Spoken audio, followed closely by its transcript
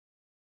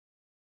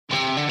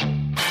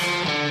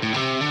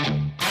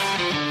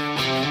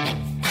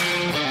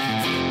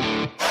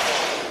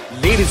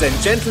Ladies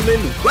and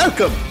gentlemen,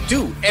 welcome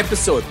to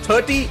episode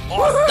 30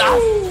 of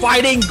The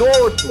Fighting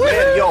Goat,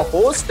 where your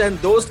host and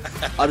host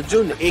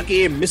Arjun,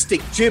 aka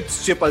Mystic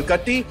Chips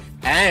Chipalkatti,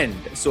 and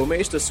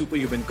Somesh, the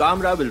superhuman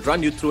Kamra, will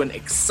run you through an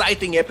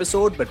exciting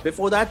episode. But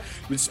before that,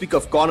 we'll speak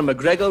of Conor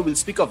McGregor, we'll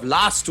speak of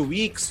last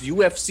week's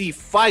UFC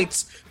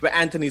fights where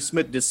Anthony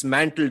Smith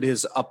dismantled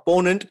his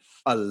opponent.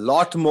 A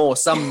lot more,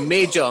 some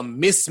major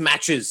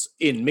mismatches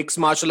in mixed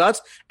martial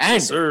arts,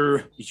 and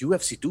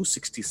UFC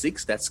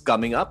 266 that's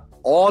coming up.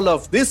 All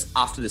of this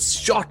after this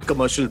short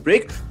commercial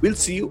break. We'll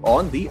see you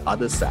on the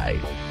other side.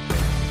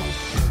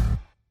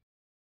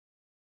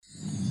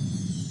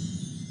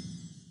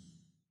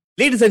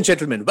 Ladies and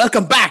gentlemen,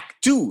 welcome back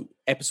to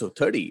episode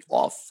 30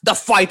 of The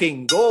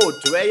Fighting Goat,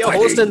 where your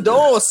host and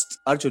host,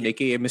 Arjun,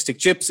 aka Mystic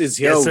Chips, is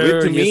here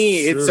with me.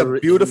 It's a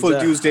beautiful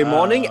Tuesday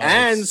morning,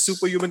 and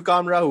superhuman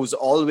Kamra, who's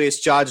always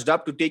charged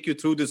up to take you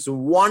through this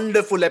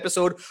wonderful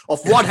episode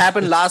of what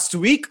happened last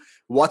week,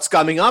 what's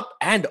coming up,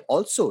 and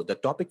also the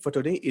topic for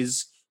today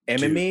is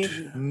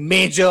MMA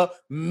major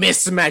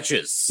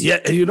mismatches.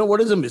 Yeah, you know what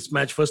is a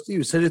mismatch? Firstly,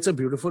 you said it's a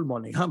beautiful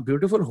morning.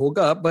 Beautiful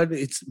hoga, but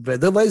it's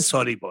weather-wise,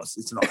 sorry, boss.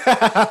 It's not.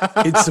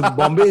 It's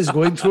Bombay is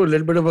going through a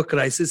little bit of a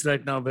crisis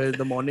right now, where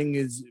the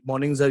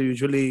mornings are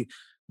usually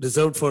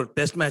reserved for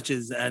test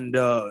matches, and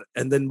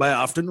then by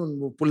afternoon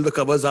we'll pull the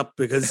covers up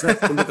pull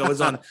the covers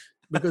on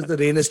because the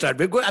rain has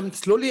started.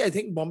 I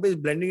think Bombay is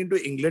blending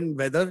into England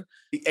weather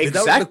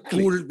without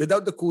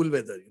the cool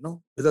weather, you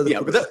know.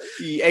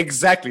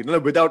 Exactly. No,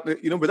 without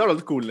all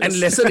the coolness. And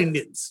lesser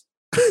Indians.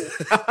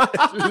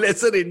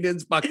 Lesser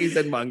Indians, Pakis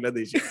and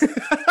Bangladeshis.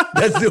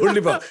 That's the only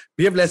problem.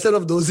 We have lesser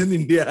of those in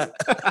India.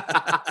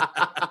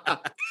 I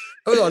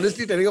was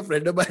honestly telling a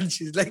friend of mine,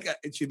 she's like,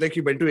 she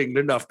went to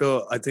England after,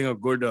 I think, a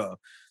good,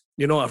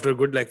 after a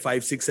good like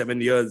 5, 6,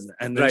 7 years.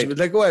 And then she was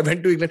like, oh, I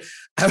went to England.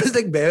 I was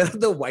like, where are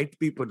the white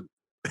people?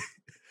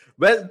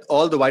 Well,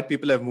 all the white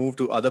people have moved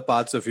to other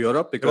parts of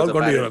Europe because they've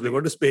all gone to Europe. They've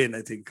gone to Spain,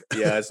 I think.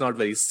 Yeah, it's not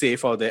very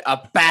safe out there,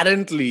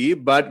 apparently,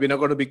 but we're not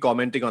going to be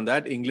commenting on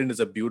that. England is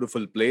a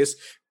beautiful place.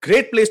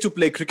 Great place to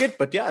play cricket,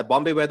 but yeah,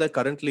 Bombay weather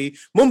currently,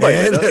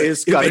 Mumbai weather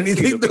is currently... If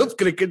anything, the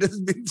cricket has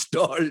been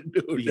stalled,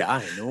 dude. Yeah,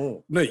 I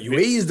know. No,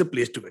 UAE is the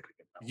place to play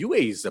cricket.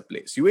 UAE is the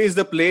place. UAE is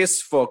the place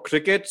for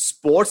cricket,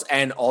 sports,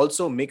 and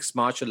also mixed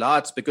martial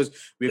arts, because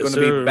we're going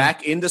to be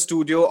back in the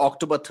studio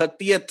October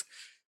 30th.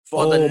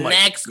 For the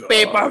next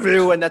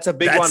pay-per-view, and that's a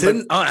big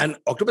one. And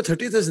October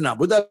 30th is in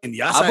Abu Dhabi.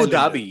 Abu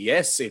Dhabi,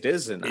 yes, it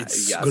is.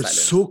 It's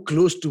so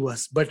close to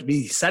us, but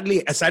we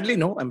sadly,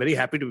 no. I'm very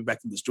happy to be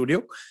back in the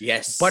studio.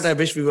 Yes, but I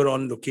wish we were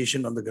on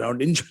location on the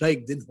ground. In July,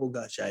 ek din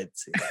hoga shayad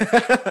se.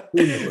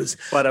 Who knows?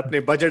 पर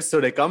अपने budgets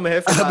थोड़े कम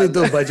है. अभी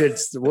तो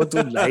budgets, वो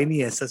तो line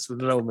ही ऐसा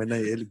सुन रहा हूँ मैं ना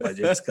ये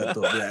budgets का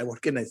तो. What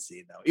can I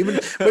say now?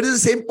 But it's the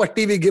same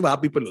patti we give our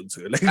people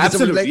also. Like,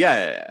 absolutely,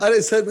 yeah.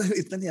 अरे sir,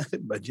 इतना नहीं आते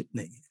budget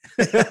नहीं.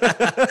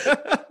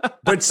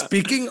 But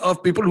speaking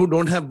of people who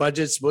don't have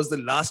budgets, was the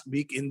last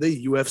week in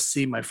the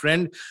UFC, my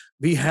friend.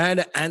 We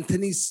had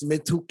Anthony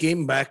Smith, who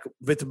came back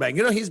with a bang.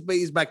 You know, he's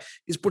back.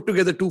 He's put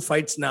together 2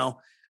 fights now.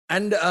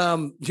 And,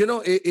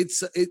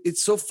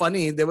 it's so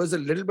funny. There was a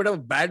little bit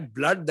of bad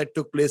blood that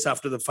took place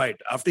after the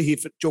fight, after he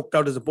choked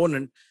out his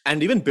opponent.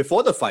 And even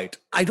before the fight.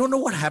 I don't know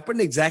what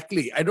happened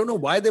exactly. I don't know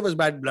why there was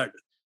bad blood.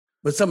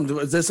 Was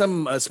there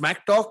some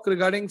smack talk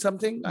regarding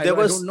something? I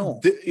don't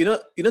know.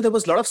 There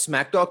was a lot of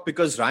smack talk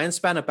because Ryan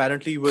Spann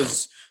apparently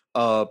was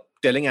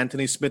telling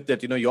Anthony Smith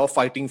that, you're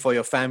fighting for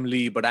your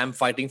family, but I'm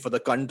fighting for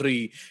the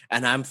country,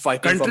 and I'm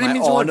fighting for my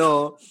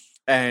honor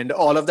and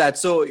all of that.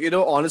 So,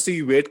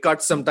 honestly, weight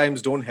cuts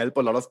sometimes don't help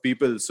a lot of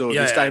people. So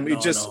this time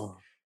it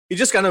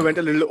just kind of went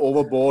a little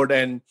overboard,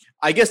 and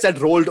I guess that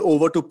rolled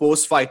over to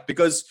post-fight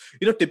because,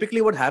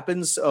 typically what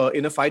happens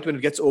in a fight when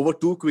it gets over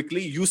too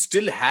quickly, you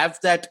still have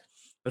that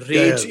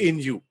rage in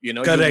you,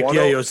 Correct.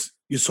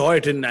 You saw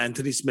it in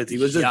Anthony Smith. He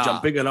was just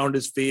jumping around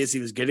his face. He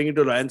was getting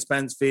into Ryan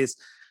Spann's face.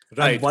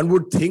 Right. And one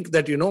would think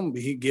that,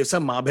 he gave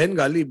some Mabhen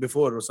Gali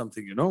before or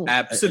something,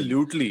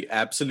 Absolutely.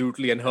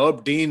 And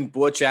Herb Dean,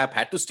 poor chap,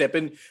 had to step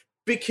in,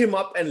 pick him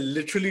up and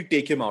literally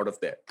take him out of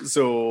there.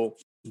 So,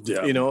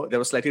 there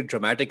was slightly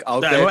dramatic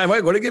out there. Am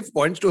I going to give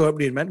points to Herb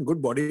Dean, man?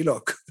 Good body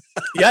lock.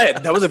 Yeah,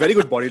 that was a very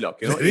good body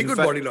lock. Very good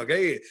body lock.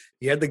 Hey,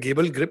 he had the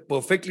gable grip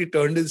perfectly,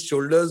 turned his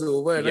shoulders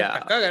over. And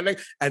like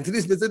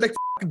Anthony Smith is like,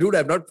 dude,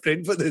 I'm not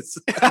trained for this.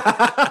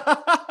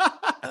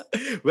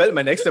 Well,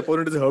 my next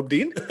opponent is Herb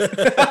Dean. Herb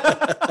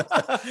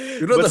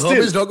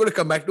is not going to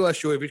come back to our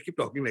show if we keep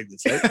talking like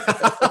this, right?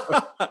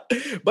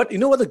 But you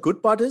know what the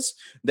good part is?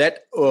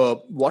 That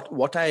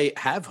what I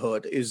have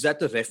heard is that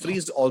the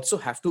referees also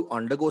have to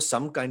undergo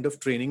some kind of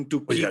training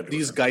to keep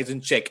these guys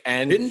in check.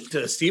 And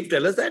didn't Steve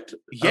tell us that?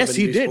 Yes,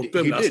 he did.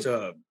 Guys,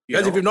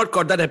 if you've not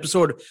caught that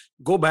episode,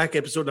 go back.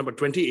 Episode number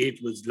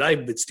 28 was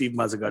live with Steve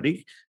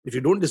Mazzagatti. If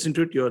you don't listen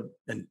to it, you're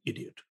an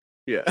idiot.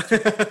 Yeah.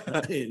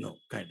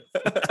 Kind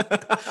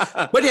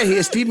of. But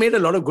yeah, Steve made a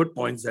lot of good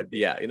points that day.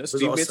 Yeah, It was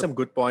Steve made awesome. some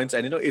good points,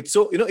 and it's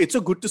so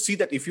good to see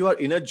that if you are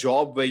in a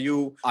job where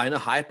you are in a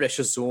high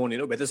pressure zone,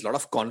 where there's a lot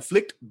of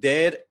conflict,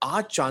 there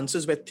are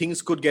chances where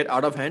things could get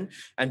out of hand.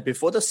 And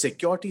before the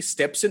security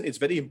steps in, it's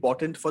very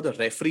important for the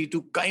referee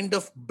to kind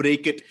of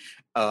break it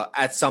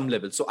at some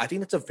level. So I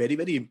think that's a very,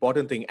 very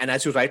important thing. And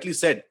as you rightly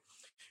said,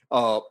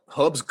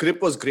 Herb's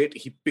grip was great.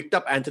 He picked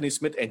up Anthony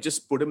Smith and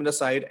just put him in the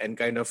side and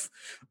kind of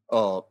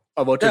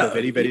averted a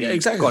very, Yeah, very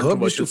exactly.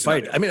 Herb used controversial to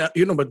fight. scenario.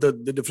 I mean, but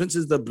the difference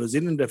is the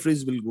Brazilian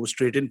referees will go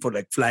straight in for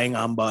like flying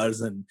arm bars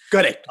and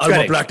Correct,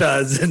 alma correct,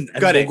 platas and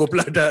correct, bogo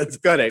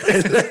platas. correct.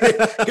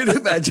 Can you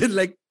imagine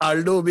like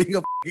Aldo being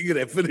a fucking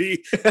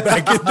referee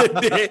back in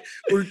the day?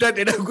 Ulta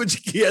tena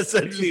kuch kiya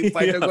suddenly.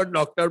 Fighter Yeah. got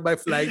knocked out by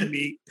flying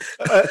knee.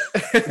 Uh,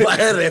 By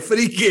a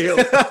referee KO.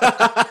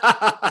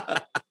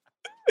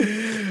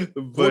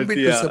 Won't but be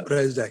too yeah,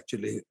 surprised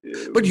actually.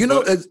 But but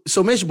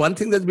Somesh, one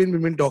thing that we've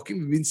been talking,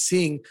 we've been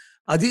seeing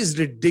are these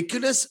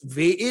ridiculous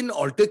weigh-in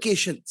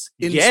altercations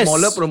in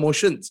smaller yes,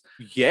 promotions,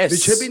 which have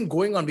yes, been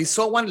going on. We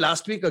saw one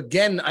last week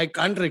again. I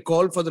can't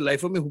recall for the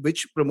life of me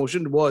which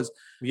promotion it was,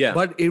 yeah,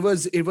 but it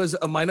was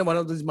one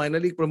of these minor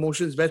league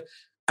promotions where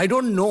I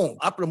don't know.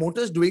 Are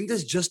promoters doing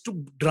this just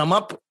to drum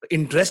up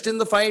interest in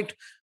the fight?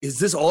 Is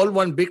this all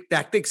one big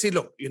tactic? See,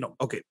 look,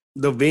 okay.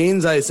 The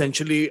veins are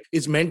essentially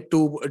is meant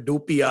to do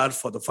PR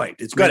for the fight.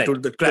 It's meant to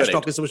correct, the trash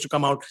talk is supposed to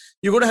come out.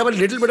 You're going to have a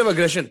little bit of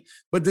aggression,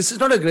 but this is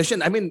not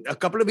aggression. I mean, a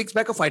couple of weeks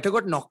back, a fighter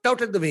got knocked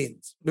out at the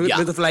veins Yeah.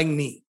 with a flying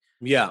knee.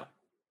 yeah,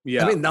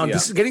 yeah. I mean, now yeah.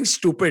 this is getting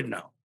stupid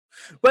now.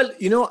 Well,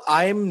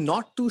 I'm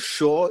not too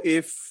sure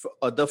if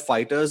other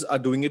fighters are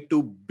doing it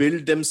to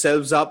build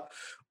themselves up,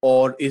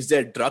 or is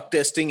there drug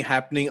testing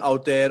happening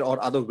out there, or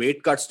are the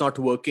weight cuts not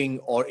working,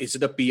 or is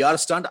it a PR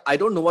stunt? I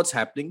don't know what's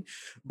happening,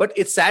 but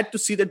it's sad to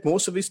see that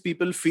most of these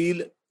people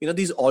feel,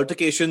 these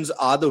altercations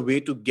are the way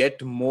to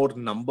get more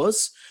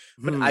numbers.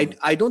 But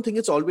I don't think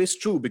it's always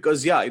true,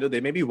 because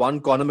there may be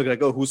one Conor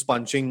McGregor who's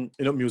punching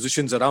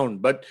musicians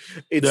around, but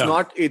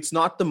it's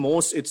not the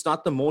most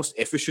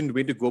efficient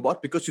way to go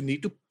about, because you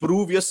need to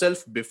prove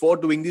yourself before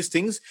doing these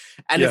things.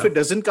 And if it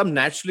doesn't come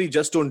naturally,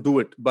 just don't do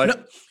it.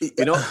 But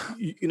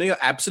you're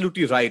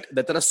absolutely right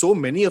that there are so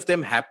many of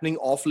them happening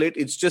off late.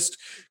 It's just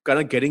kind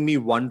of getting me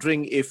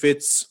wondering if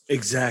it's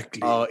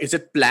Exactly. is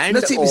it planned,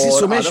 Let's see, or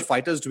Somesh, are the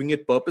fighters doing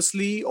it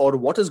purposely, or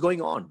what is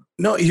going on?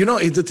 No,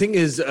 the thing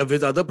is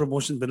with other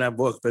promotions when I've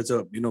worked, where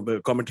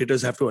the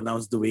commentators have to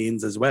announce the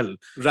weigh-ins as well.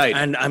 Right.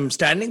 And I'm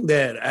standing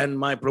there, and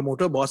my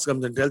promoter boss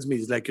comes and tells me,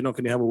 he's like, can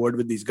you have a word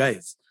with these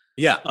guys?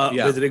 Yeah.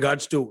 With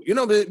regards to,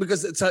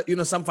 because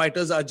it's some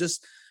fighters are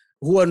just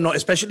who are not,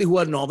 especially who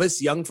are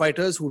novice young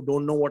fighters who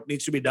don't know what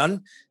needs to be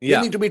done. Yeah.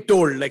 They need to be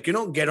told, like,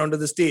 get onto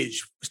the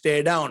stage,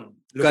 stare down,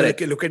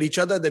 look at each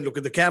other, then look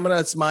at the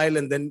camera, smile,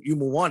 and then you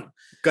move on.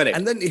 Correct.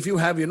 And then if you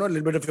have, a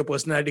little bit of your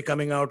personality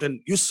coming out,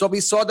 and we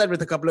saw that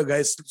with a couple of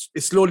guys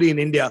slowly in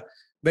India,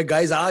 where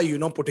guys are,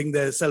 putting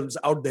themselves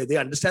out there. They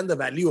understand the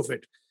value of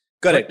it.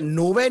 Correct. But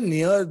nowhere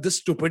near the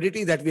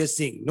stupidity that we are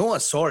seeing. No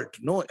assault.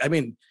 No, I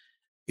mean,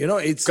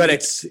 it's Correct.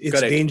 it's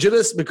Correct.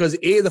 dangerous, because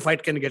the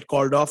fight can get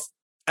called off.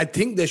 I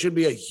think there should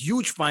be a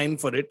huge fine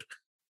for it.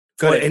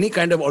 For any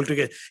kind of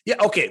altercation. Yeah,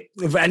 okay.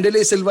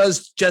 Wanderlei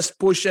Silva's chest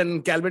push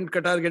and Calvin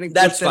Qatar getting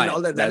that's pushed fine. and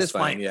all that, that is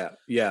fine.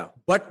 Yeah.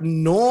 But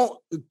no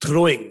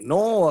throwing,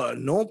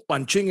 no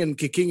punching and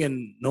kicking,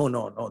 and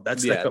no.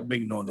 That's like a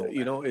big no.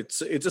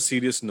 It's a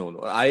serious no.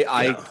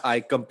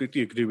 I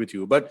completely agree with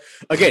you. But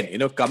again,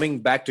 coming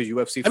back to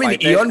UFC. I mean,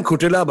 Ion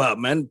Kutelaba,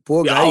 man,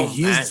 poor guy.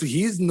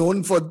 He's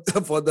known for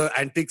the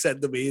antics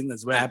at the weigh-in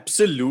as well.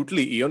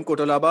 Absolutely, Ion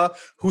Kutelaba,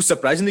 who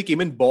surprisingly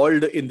came in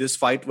bald in this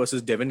fight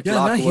versus Devin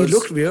Clark. He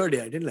looked weird.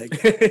 I didn't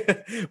like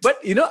it.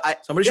 But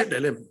somebody should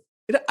tell him.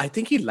 I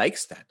think he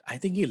likes that.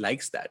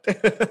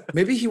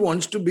 Maybe he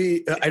wants to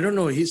be. I don't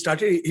know. He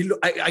started.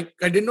 I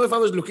didn't know if I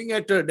was looking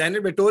at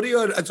Daniel Vettori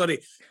or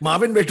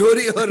Marvin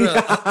Vettori or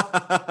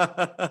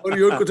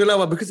Ion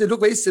Kutelaba, because they look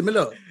very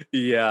similar.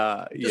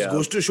 Yeah. It just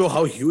goes to show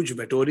how huge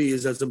Vettori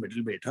is as a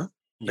middleweight, huh?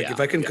 Like if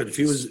I can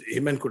confuse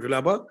him and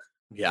Kutelaba,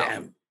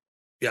 damn.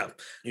 Yeah.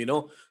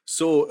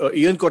 So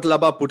Ion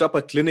Kutelaba put up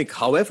a clinic.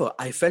 However,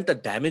 I felt the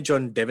damage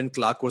on Devin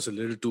Clark was a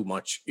little too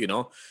much.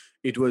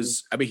 It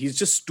was, he's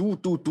just too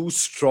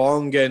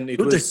strong, and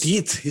his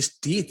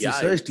teeth. Yeah,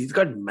 his teeth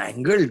got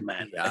mangled,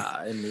 man.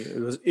 Yeah,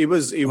 it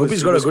was. Hope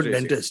he's got a good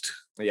crazy. dentist.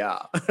 Yeah.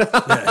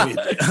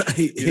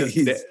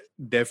 He's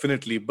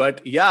definitely.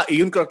 But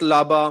Ion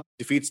Kutelaba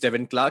defeats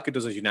Devin Clark. It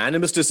was a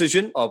unanimous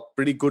decision, a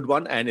pretty good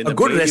one, and in a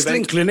good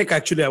wrestling clinic,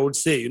 actually, I would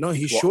say.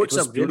 He showed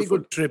some really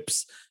good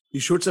trips. He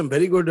showed some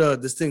very good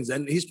these things,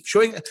 and he's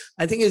showing.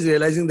 I think he's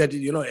realizing that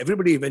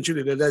everybody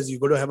eventually realizes you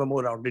got to have a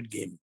more rounded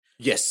game.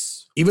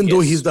 Yes. Even though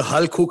he's the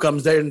Hulk who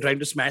comes there and trying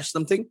to smash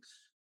something,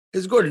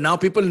 it's good. Now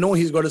people know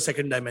he's got a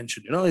second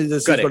dimension.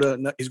 He's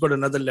got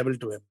another level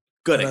to him.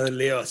 Correct. Another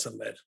layer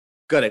somewhere.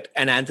 Correct.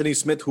 And Anthony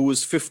Smith,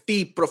 who's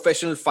 50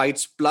 professional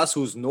fights plus,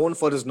 who's known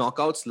for his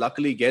knockouts,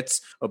 luckily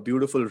gets a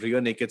beautiful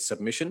rear naked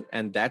submission.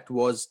 And that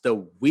was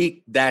the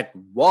week that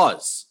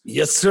was.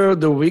 Yes, sir.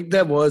 The week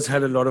that was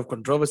had a lot of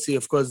controversy.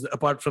 Of course,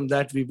 apart from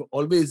that, we've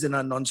always in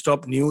our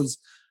non-stop news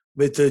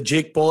with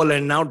Jake Paul,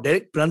 and now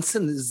Derek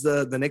Brunson is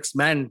the next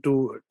man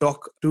to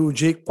talk to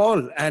Jake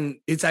Paul. And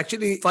it's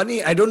actually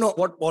funny. I don't know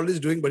what Paul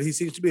is doing, but he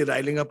seems to be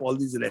riling up all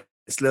these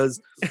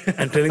wrestlers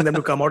and telling them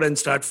to come out and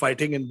start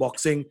fighting in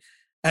boxing.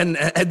 And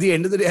at the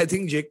end of the day, I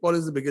think Jake Paul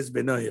is the biggest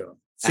winner here.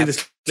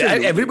 Seriously,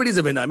 Absolutely. everybody's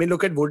a winner. I mean,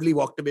 look at Woodley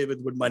walked away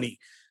with good money.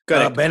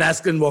 Correct. Ben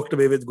Askren walked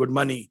away with good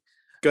money.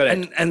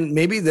 Correct. And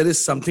maybe there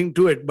is something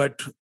to it,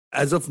 but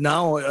as of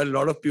now, a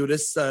lot of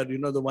purists are,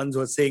 the ones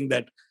who are saying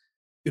that,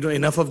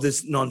 enough of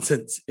this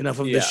nonsense, enough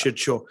of this shit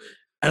show.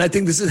 And I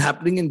think this is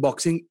happening in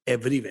boxing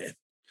everywhere.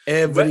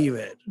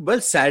 Everywhere.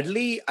 Well,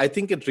 sadly, I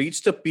think it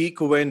reached a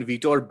peak when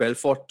Vitor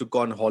Belfort took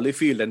on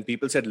Holyfield, and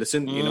people said,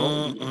 listen,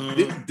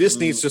 this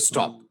needs to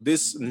stop.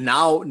 This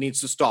now needs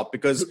to stop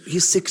because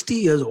he's 60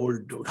 years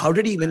old, dude. How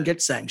did he even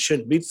get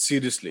sanctioned?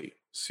 Seriously.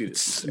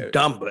 It's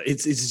dumb.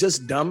 It's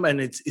just dumb,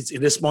 and it's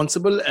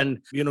irresponsible.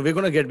 And we're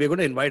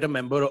gonna invite a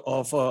member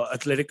of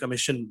Athletic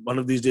Commission one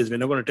of these days. We're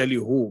not gonna tell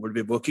you who, but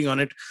we're working on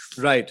it.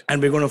 Right.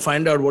 And we're gonna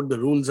find out what the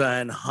rules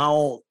are and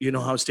how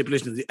how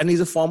stipulations. And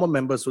he's a former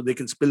member, so they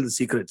can spill the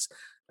secrets.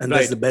 And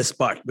that's the best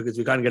part, because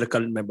we can't get a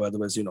current member,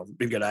 otherwise we'll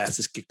get our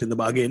asses kicked in the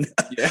bargain.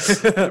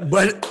 Yeah.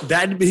 But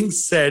that being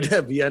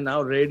said, we are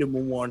now ready to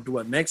move on to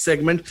our next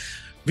segment.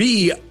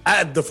 We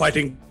at the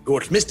Fighting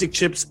Goat, Mystic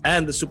Chips,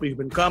 and the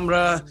Superhuman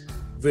Camera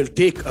will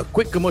take a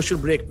quick commercial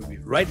break. We'll be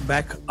right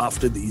back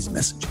after these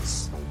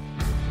messages.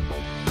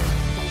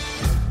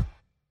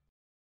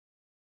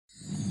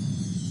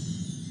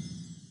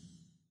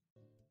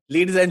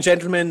 Ladies and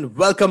gentlemen,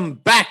 welcome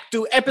back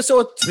to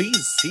episode 30.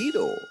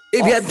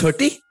 Hey, we had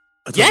 30?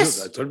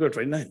 Yes. I thought we were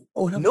 29.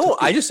 Oh, no,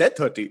 I just said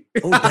 30.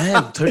 Oh,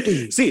 damn,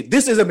 30. See,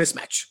 this is a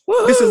mismatch.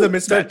 Woo-hoo! This is a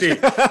mismatch. 30.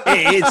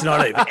 Hey, it's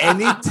not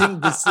anything.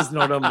 This is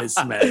not a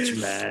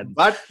mismatch, man.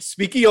 But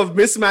speaking of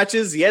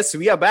mismatches, yes,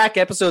 we are back,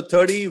 episode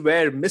 30,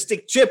 where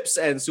Mystic Chips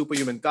and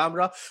Superhuman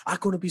Camera are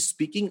going to be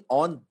speaking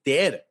on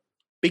their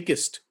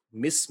biggest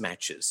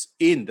mismatches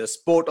in the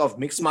sport of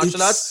mixed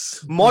martial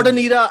arts, modern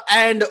era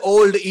and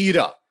old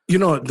era.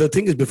 The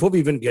thing is, before we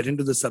even get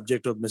into the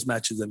subject of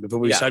mismatches and before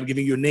we start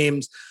giving you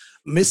names,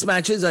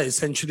 mismatches are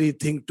essentially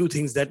two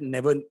things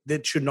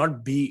that should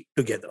not be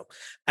together.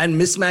 And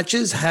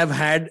mismatches have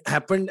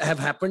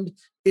happened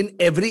in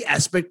every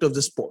aspect of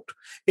the sport.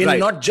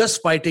 Not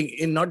just fighting,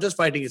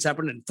 it's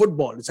happened in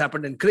football, it's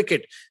happened in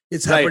cricket,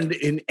 it's happened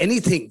in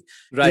anything.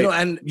 Right.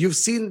 And you've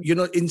seen,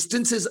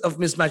 instances of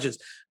mismatches.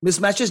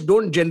 Mismatches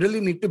don't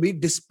generally need to be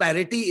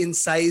disparity in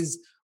size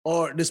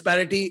or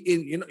disparity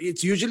in,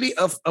 it's usually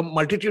a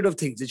multitude of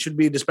things. It should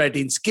be disparity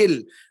in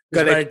skill,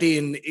 disparity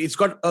in, it's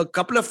got a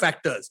couple of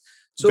factors.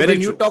 So when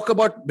you talk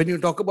about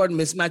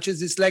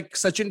mismatches, it's like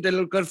Sachin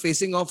Tendulkar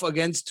facing off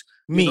against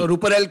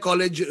Ruparel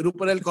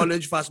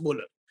College fast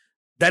bowler.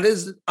 That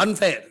is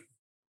unfair.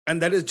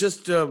 And that is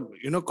just,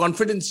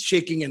 confidence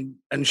shaking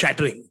and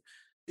shattering.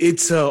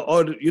 It's,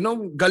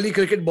 gully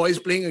cricket boys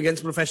playing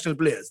against professional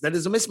players. That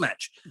is a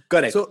mismatch.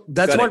 Correct. So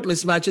that's what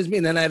mismatches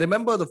mean. And I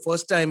remember the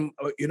first time,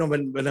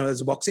 when I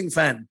was a boxing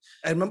fan,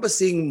 I remember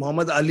seeing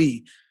Muhammad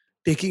Ali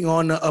taking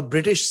on a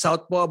British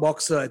southpaw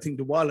boxer, I think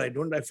Duval.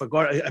 I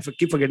forgot. I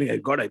keep forgetting. I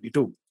need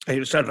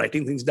to start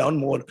writing things down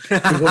more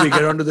before we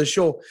get onto the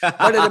show. But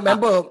I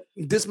remember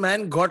this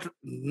man got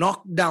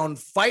knocked down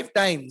 5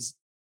 times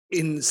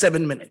in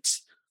 7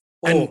 minutes.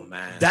 And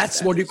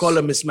that's what you call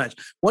a mismatch.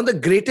 One of the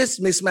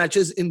greatest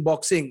mismatches in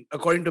boxing,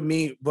 according to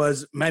me,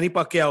 was Manny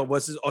Pacquiao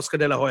versus Oscar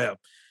De La Hoya,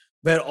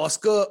 where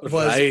Oscar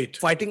was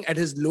fighting at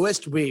his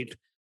lowest weight.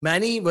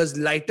 Manny was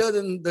lighter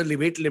than the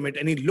weight limit,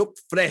 and he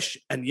looked fresh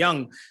and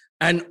young.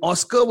 And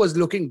Oscar was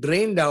looking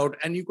drained out,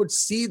 and you could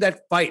see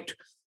that fight.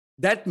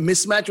 That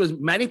mismatch was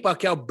Manny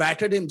Pacquiao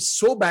battered him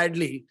so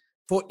badly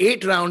for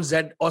 8 rounds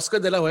that Oscar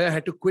De La Hoya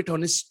had to quit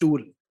on his stool.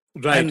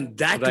 Right. And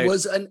that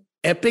was an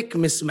epic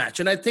mismatch.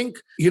 And I think,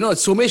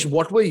 Somesh,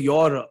 what were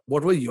your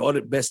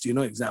best,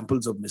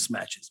 examples of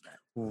mismatches, man?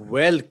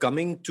 Well,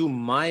 coming to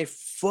my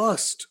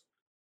first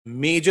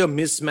major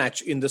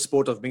mismatch in the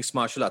sport of mixed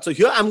martial arts. So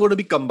here I'm going to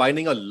be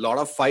combining a lot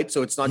of fights.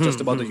 So it's not just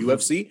about the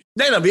UFC.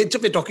 No, we're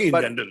talking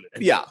in general.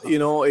 Yeah,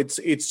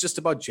 it's just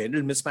about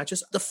general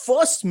mismatches. The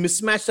first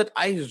mismatch that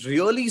I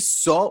really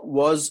saw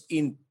was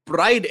in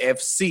Pride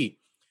FC.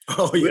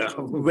 Oh, yeah.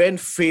 When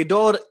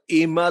Fedor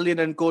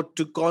Emelianenko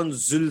took on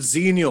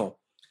Zulzinho.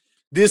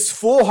 This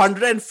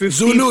 450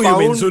 Zulu,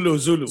 pound... you mean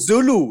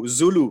Zulu.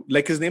 Zulu.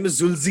 Like his name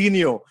is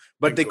Zulzinho,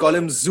 but they call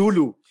him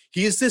Zulu.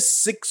 He is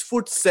this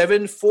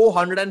 6'7",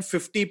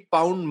 450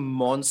 pound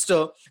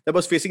monster that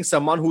was facing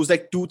someone who's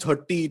like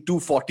 230,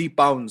 240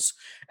 pounds.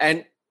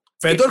 And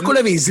Fedor could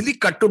have easily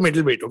cut to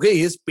middleweight, okay?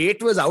 His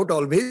pate was out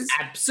always.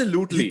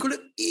 Absolutely. He could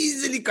have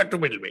easily cut to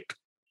middleweight.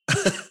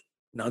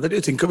 Now that you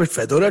think of it,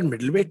 Fedor at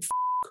middleweight,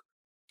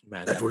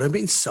 man, that would have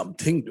been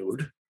something,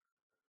 dude.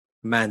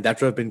 Man, that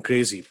would have been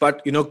crazy.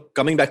 But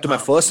coming back to my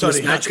first Sorry,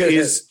 mismatch go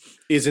ahead.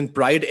 is in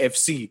Pride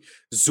FC,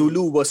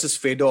 Zulu versus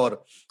Fedor.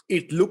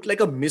 It looked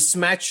like a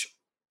mismatch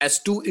as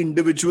two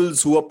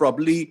individuals who are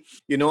probably,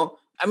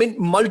 I mean,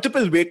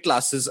 multiple weight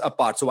classes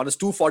apart. So one is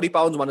 240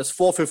 pounds, one is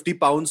 450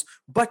 pounds,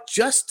 but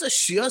just the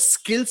sheer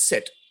skill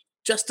set.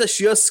 Just the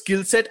sheer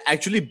skill set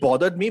actually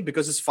bothered me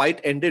because this fight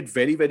ended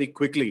very, very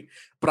quickly.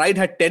 Pride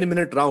had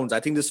 10-minute rounds. I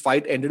think this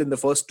fight ended in the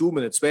first 2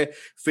 minutes where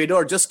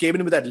Fedor just came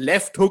in with that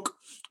left hook.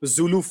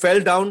 Zulu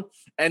fell down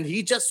and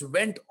he just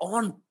went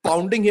on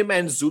pounding him,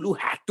 and Zulu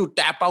had to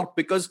tap out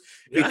because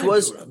it Yeah,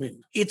 was dude, I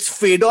mean, it's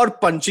Fedor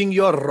punching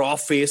your raw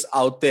face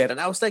out there.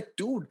 And I was like,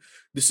 dude,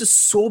 this is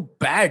so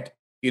bad.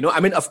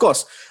 I mean, of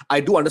course, I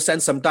do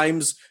understand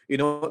sometimes,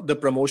 the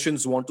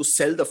promotions want to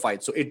sell the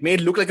fight. So it may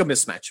look like a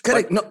mismatch.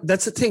 correct. But No,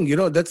 that's the thing.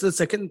 That's the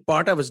second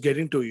part I was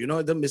getting to.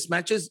 The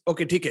mismatches.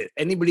 Okay, take it.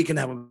 Anybody can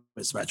have a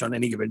mismatch on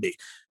any given day.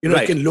 It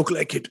right, can look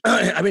like it.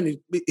 I mean,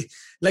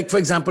 like for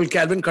example,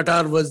 Calvin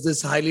Qatar was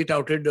this highly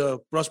touted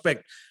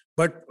prospect,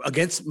 but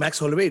against Max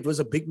Holloway, it was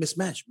a big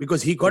mismatch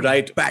because he got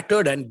right,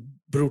 battered and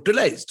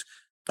brutalized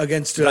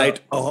against right,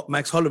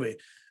 Max Holloway.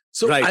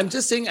 So right. I'm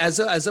just saying, as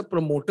a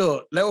promoter,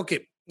 like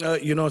okay,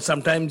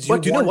 sometimes you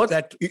But you know want what?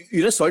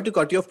 that. Sorry to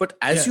cut you off, but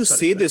as Yeah, you sorry.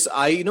 say this,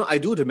 I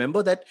do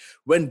remember that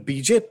when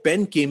BJ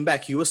Penn came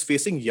back, he was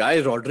facing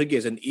Yair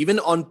Rodriguez, and even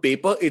on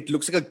paper, it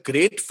looks like a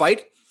great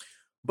fight.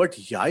 But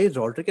Yair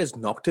Rodriguez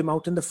knocked him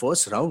out in the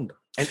first round,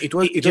 and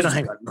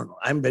Hang on, no,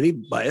 I'm very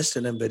biased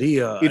and it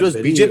I'm was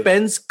BJ very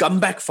Penn's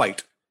comeback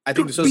fight. I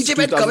think dude, this was BJ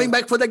Penn coming 2000.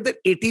 back for like the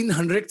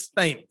 1800th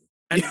time.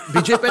 And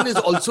BJ Penn is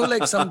also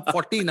like some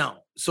 40 now.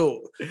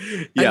 So,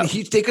 and Yeah,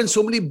 he's taken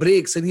so many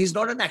breaks and he's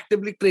not an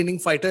actively training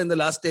fighter in the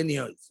last 10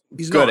 years.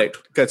 He's not. correct.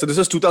 Okay, so this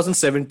was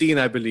 2017,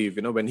 I believe.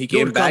 When he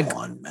came Dude, come back.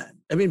 on, man.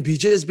 I mean,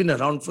 BJ has been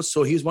around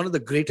he's one of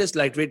the greatest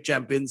lightweight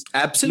champions. He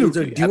was a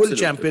Absolutely, dual absolutely.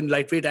 champion,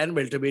 lightweight and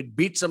welterweight,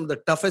 beat some of the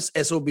toughest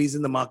SOBs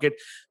in the market.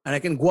 And I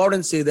can go out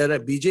and say that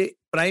BJ,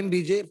 prime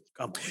BJ,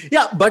 come on.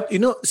 Yeah, but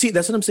see,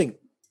 that's what I'm saying.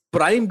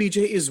 Prime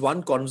BJ is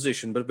one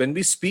conversation, but when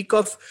we speak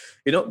of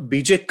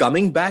BJ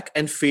coming back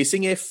and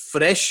facing a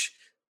fresh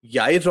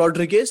Yair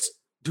Rodriguez,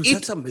 Dude, it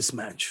that's a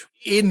mismatch.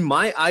 in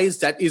my eyes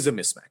that is a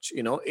mismatch.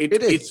 It It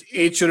it is.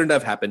 it shouldn't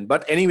have happened.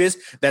 But anyways,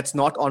 that's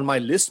not on my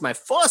list. My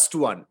first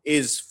one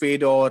is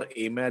Fedor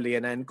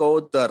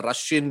Emelianenko, the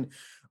Russian,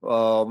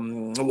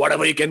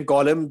 whatever you can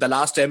call him, the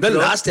last The emperor.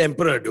 last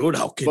emperor, dude.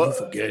 How can you But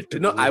forget?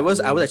 I was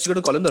actually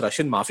going to call him the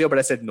Russian mafia, but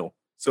I said no.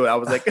 So I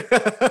was like,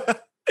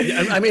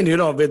 Yeah, I mean,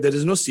 there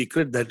is no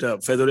secret that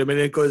Fedor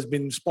Emelianenko has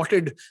been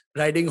spotted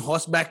riding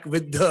horseback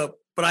with the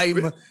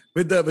prime,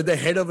 with the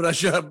head of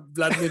Russia,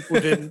 Vladimir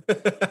Putin.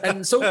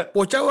 And so,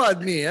 pocha hua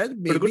aadmi hai.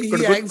 Maybe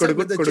he hangs out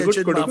with the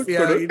Chechen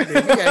mafia. Maybe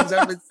he hangs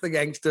out with the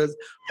gangsters.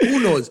 Who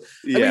knows?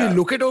 I mean, you yeah,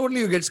 look at it only,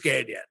 you get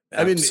scared. Yeah.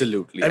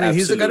 absolutely,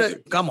 He's the kind of,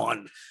 absolutely. come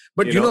on.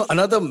 But You know,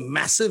 another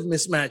massive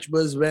mismatch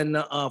was when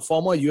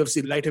former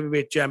UFC light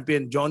heavyweight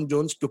champion John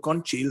Jones took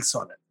on Chael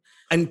Sonnen.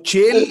 And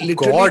Chael oh literally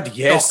God, talked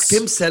yes.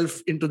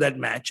 himself into that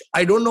match.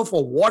 I don't know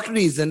for what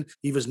reason.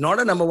 He was not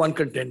a number one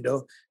contender.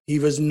 He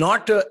was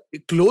not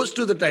close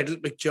to the title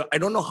picture. I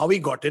don't know how he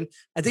got in.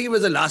 I think it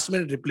was a last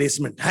minute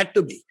replacement. Had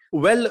to be.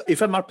 Well,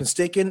 if I'm not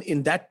mistaken,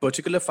 in that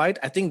particular fight,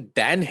 I think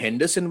Dan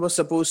Henderson was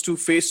supposed to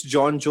face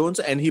John Jones,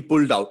 and he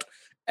pulled out.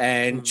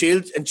 And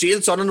Chael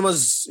Sonnen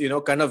was,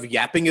 kind of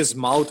yapping his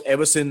mouth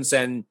ever since.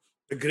 And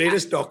The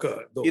greatest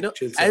talker, though,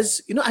 Chael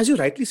Sonnen. as you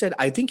rightly said,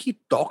 I think he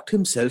talked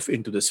himself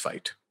into this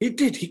fight. He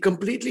did. He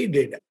completely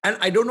did. And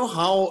I don't know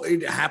how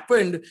it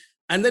happened.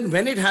 And then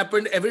when it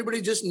happened,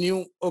 everybody just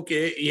knew,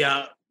 okay,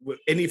 yeah.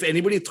 And if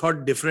anybody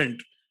thought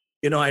different,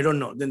 I don't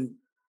know. Then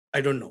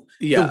I don't know.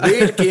 The Yeah. way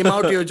it came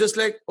out, you're just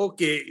like,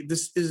 okay,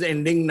 this is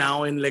ending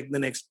now in like the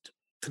next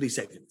 3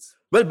 seconds.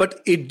 Well,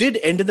 but it did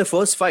end in the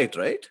first fight,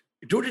 right?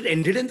 Dude, it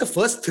ended in the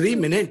first 3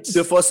 minutes.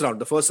 The first round.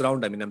 The first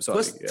round. I mean, I'm sorry.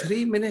 First Yeah.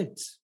 3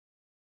 minutes.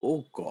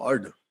 Oh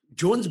God.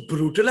 Jones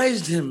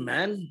brutalized him,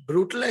 man.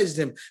 Brutalized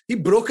him. He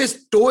broke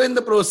his toe in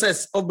the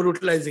process of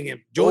brutalizing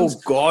him. Jones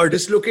Oh God.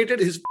 dislocated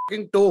his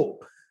fucking toe.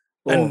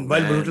 Oh And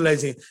while man.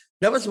 brutalizing,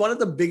 that was one of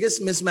the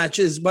biggest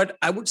mismatches. But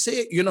I would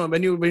say,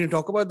 when you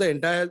talk about the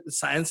entire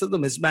science of the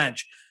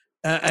mismatch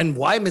and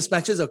why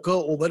mismatches occur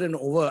over and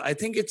over, I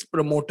think it's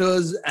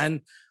promoters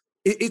and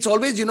it's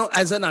always,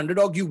 as an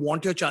underdog, you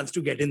want your chance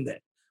to get in there.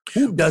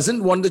 Who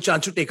doesn't want the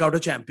chance to take out a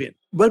champion?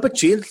 Well, but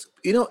Chael,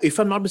 if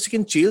I'm not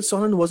mistaken, Chael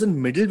Sonnen was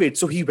in middleweight,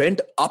 so he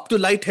went up to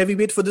light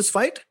heavyweight for this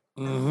fight.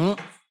 Oh,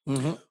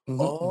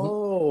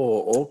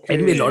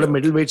 Anyway, a lot okay. of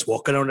middleweights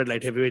walk around at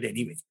light heavyweight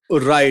anyway.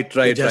 Right, They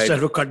right, just right.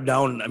 have to cut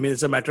down. I mean,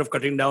 it's a matter of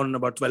cutting down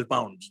about 12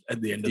 pounds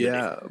at the end of the day.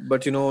 Yeah,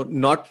 but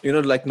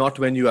not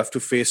when you have to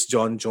face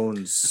John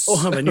Jones.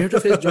 Oh, when you have to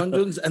face John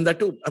Jones, and that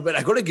too. But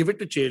I got to give it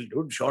to Chael,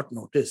 dude. Short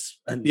notice.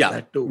 And Yeah,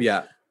 that too.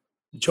 yeah.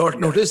 Short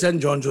notice and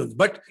John Jones.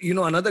 But,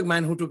 another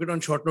man who took it on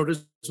short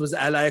notice was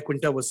Al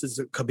Quinta versus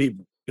Khabib.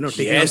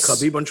 taking on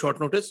Khabib on short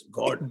notice.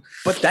 God.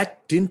 But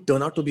that didn't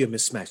turn out to be a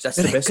mismatch. That's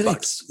the best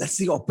part. That's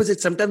the opposite.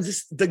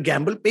 Sometimes the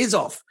gamble pays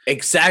off.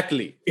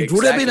 Exactly. It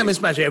would have been a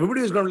mismatch.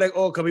 Everybody was going to be like,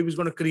 oh, Khabib is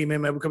going to cream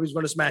him. Khabib is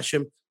going to smash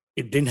him.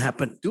 It didn't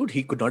happen. Dude,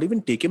 he could not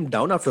even take him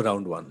down after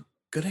round 1.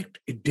 Correct.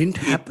 It didn't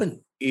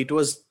happen. It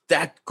was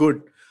that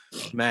good,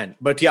 man.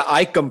 But yeah,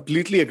 I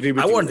completely agree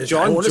with you. I want to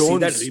see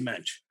that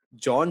rematch.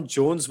 John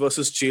Jones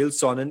versus Chael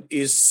Sonnen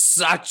is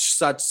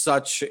such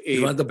a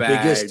one of the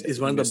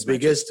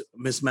biggest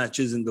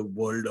mismatches in the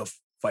world of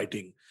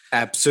fighting.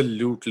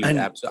 Absolutely.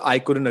 I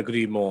couldn't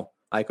agree more.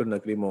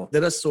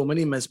 There are so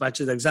many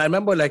mismatches. I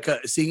remember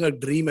seeing a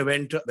dream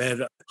event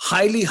where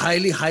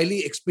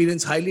highly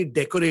experienced, highly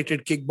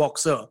decorated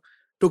kickboxer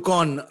took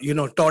on,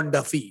 Todd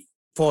Duffy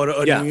for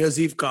a New Year's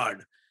Eve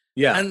card.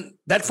 Yeah. And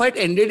that fight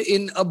ended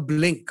in a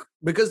blink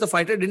because the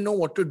fighter didn't know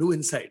what to do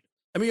inside.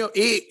 I mean,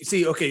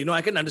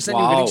 I can understand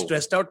you getting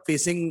stressed out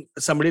facing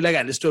somebody like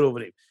Alistair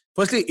Overeem.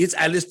 Firstly, it's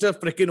Alistair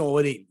freaking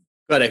Overeem.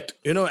 Correct.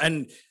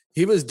 And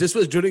this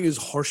was during his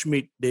horse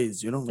meat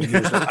days, when he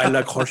was like, I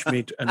like horse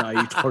meat and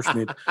I eat horse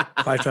meat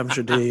 5 times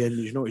a day.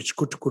 And, it's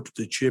good to go to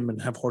the gym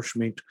and have horse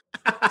meat.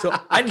 So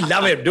I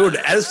love him, dude.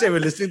 Alistair, we're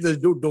listening to this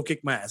dude, don't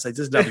kick my ass. I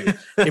just love you.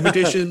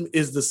 Imitation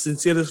is the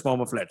sincerest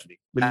form of flattery.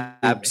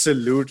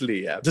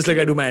 Absolutely. Yeah. Just like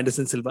I do my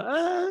Anderson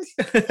Silva.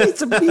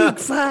 It's a big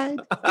fight.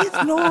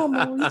 It's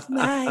normal. It's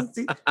nice.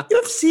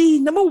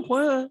 UFC, number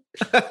 1.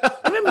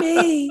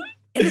 MMA.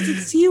 Anderson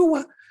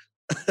Silva.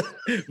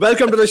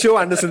 Welcome to the show,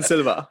 Anderson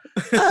Silva.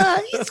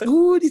 It's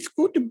good. It's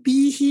good to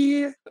be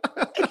here.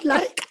 I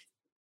like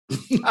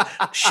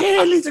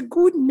Cheryl is a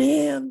good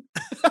man.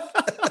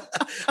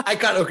 I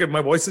can't. Okay,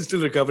 my voice is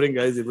still recovering,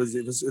 guys. It was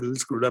a little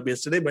screwed up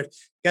yesterday, but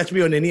catch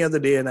me on any other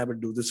day and I will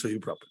do this for you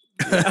properly.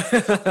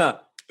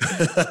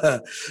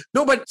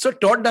 No, but so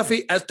Todd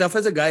Duffy, as tough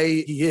as a guy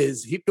he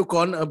is, he took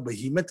on a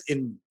behemoth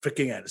in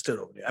freaking Alistair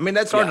Overeem. I mean,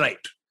 that's not right.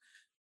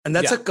 And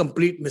that's a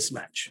complete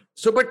mismatch.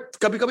 So, but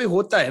kabhi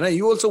hota hai na,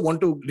 you also want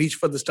to reach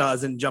for the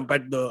stars and jump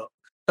at the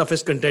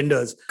toughest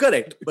contenders.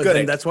 Correct. But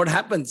then that's what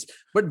happens.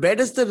 But where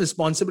does the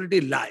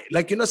responsibility lie?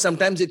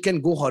 Sometimes it can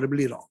go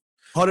horribly wrong.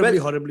 Horribly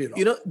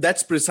wrong.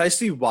 That's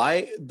precisely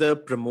why the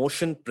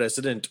promotion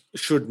president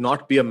should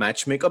not be a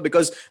matchmaker,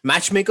 because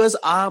matchmakers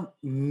are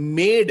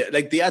made,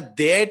 they are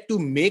there to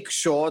make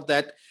sure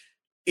that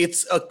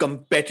it's a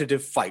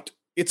competitive fight.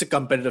 It's a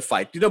competitive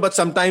fight, but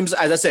sometimes,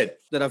 as I said,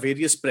 there are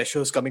various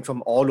pressures coming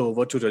from all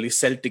over to really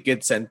sell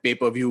tickets and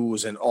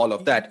pay-per-views and all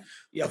of that.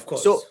 Yeah, of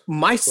course. So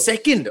my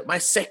second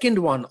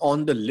one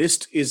on the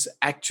list is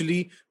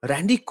actually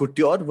Randy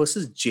Couture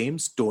versus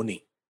James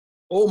Toney.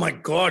 Oh my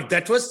God,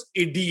 that was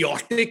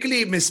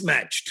idiotically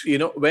mismatched.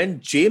 When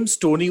James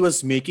Toney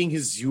was making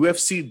his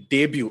UFC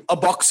debut, a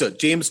boxer,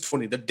 James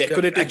Toney, the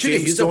decorated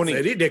James Toney. He's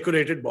a very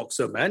decorated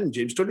boxer, man.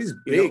 James Toney is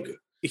big.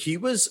 He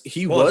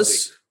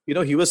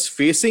was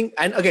facing,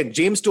 and again,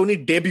 James Toney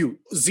debut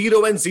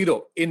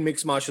 0-0 in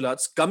mixed martial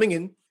arts, coming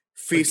in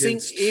facing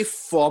a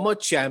former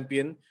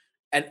champion,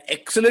 an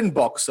excellent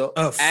boxer,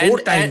 a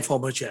 4-time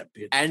former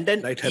champion, and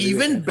an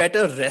even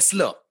better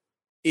wrestler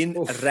in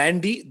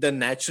Randy the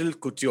Natural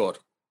Couture.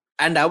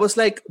 And I was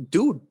like,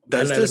 dude,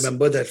 I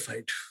remember that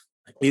fight.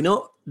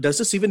 Does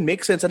this even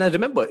make sense? And I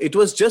remember it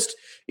was just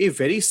a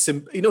very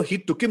simple, he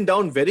took him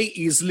down very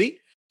easily.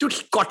 Dude,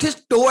 he caught his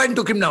toe and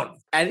took him down.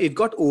 And it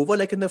got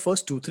over in the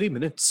first 2-3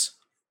 minutes.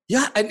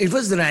 Yeah, and it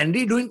was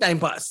Randy doing time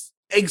pass.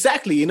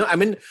 Exactly.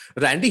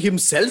 Randy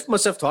himself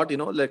must have thought,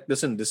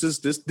 listen, this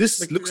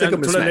looks like a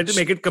mismatch. Let's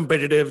make it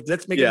competitive.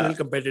 Let's make it a little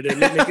competitive.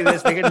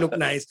 Let's make it look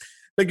nice.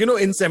 In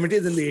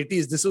 70s and the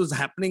 80s, this was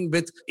happening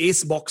with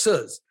ace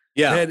boxers.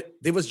 Yeah. Where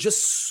they was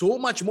just so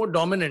much more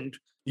dominant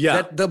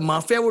that the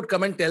mafia would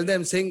come and tell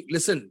them saying,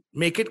 listen,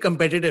 make it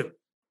competitive.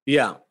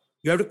 Yeah.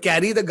 You have to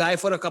carry the guy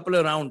for a couple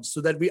of rounds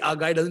so that our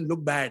guy doesn't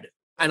look bad.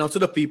 And also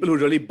the people who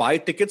really buy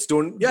tickets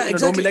don't be like,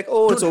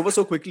 dude, it's over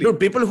so quickly. Dude,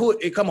 people who,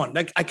 come on,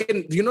 I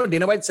can,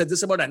 Dana White said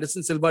this about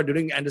Anderson Silva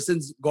during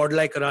Anderson's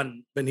godlike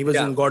run when he was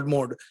in God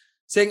mode,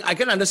 saying, I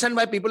can understand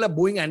why people are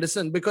booing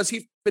Anderson because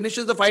he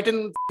finishes the fight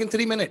in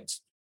 3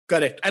 minutes.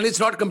 Correct. And it's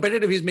not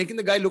competitive. He's making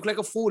the guy look like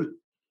a fool.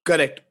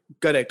 Correct.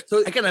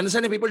 So I can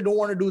understand if people don't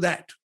want to do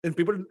that. And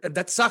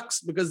that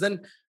sucks because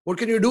then what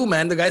can you do,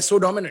 man? The guy's so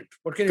dominant.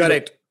 What can you do?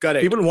 Correct.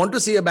 People want to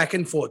see a back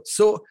and forth.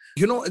 So,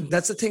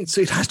 that's the thing.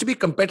 So it has to be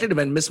competitive,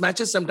 and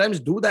mismatches sometimes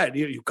do that.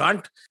 You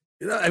can't,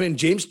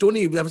 James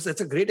Toney,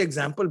 that's a great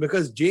example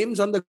because James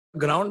on the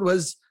ground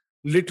was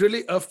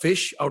literally a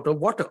fish out of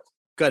water.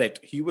 Correct.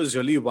 He was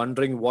really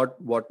wondering what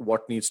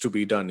needs to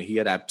be done. He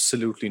had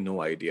absolutely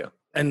no idea.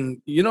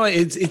 And,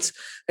 it's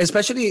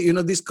especially,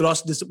 these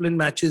cross-discipline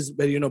matches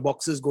where,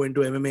 boxers go into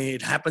MMA,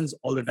 it happens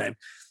all the time.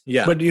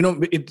 Yeah. But,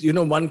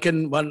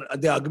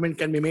 the argument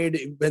can be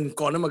made when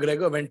Conor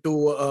McGregor went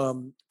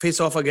to face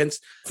off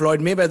against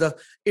Floyd Mayweather.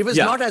 It was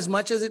not as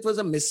much as it was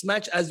a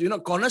mismatch as,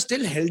 Conor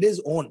still held his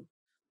own.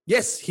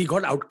 Yes, he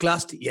got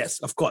outclassed. Yes,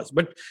 of course.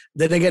 But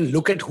then again,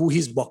 look at who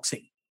he's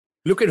boxing.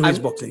 Look at who he's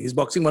boxing. He's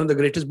boxing one of the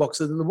greatest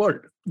boxers in the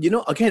world.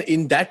 Again,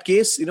 in that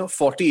case,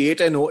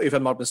 48-0, if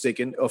I'm not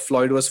mistaken.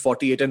 Floyd was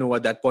 48-0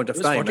 at that point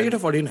of time. 48 or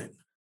 49.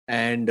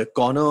 And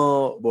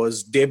Conor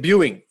was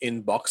debuting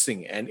in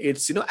boxing. And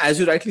it's, as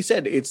you rightly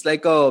said, it's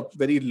like a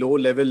very low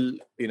level,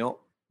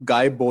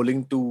 guy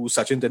bowling to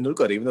Sachin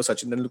Tendulkar, even though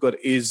Sachin Tendulkar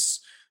is,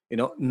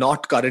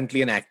 not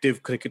currently an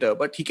active cricketer,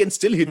 but he can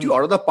still hit you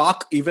out of the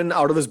park, even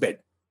out of his bed.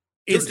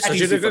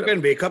 Sachin Tendulkar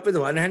can wake up with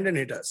one hand and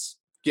hit us.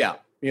 Yeah.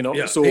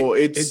 So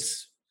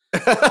it's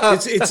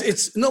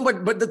no,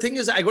 but the thing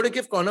is, I got to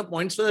give Conor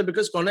points for that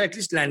because Conor at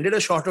least landed a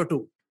shot or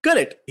two.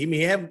 Correct. He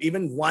may have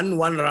even won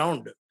one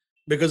round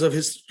because of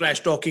his trash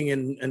talking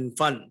and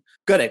fun.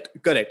 Correct.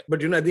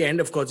 But at the end,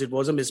 of course, it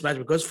was a mismatch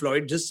because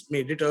Floyd just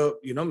made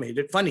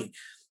it funny.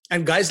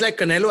 And guys like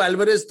Canelo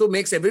Alvarez though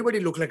makes everybody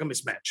look like a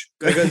mismatch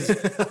because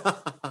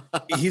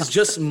he's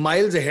just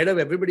miles ahead of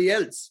everybody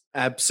else.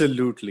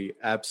 Absolutely.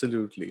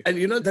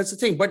 And that's the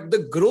thing. But the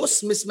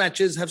gross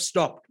mismatches have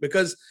stopped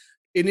because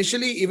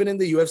initially, even in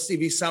the UFC,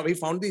 we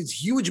found these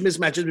huge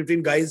mismatches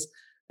between guys,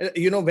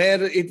 where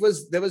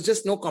there was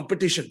just no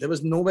competition. There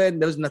was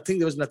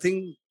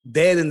nothing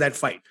there in that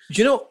fight.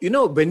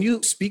 When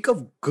you speak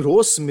of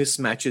gross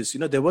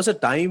mismatches, there was a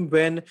time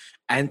when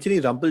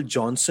Anthony Rumble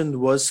Johnson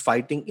was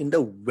fighting in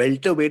the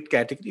welterweight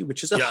category,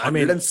 which is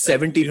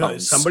 170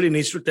 pounds. Somebody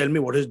needs to tell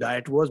me what his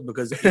diet was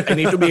because I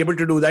need to be able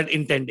to do that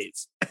in 10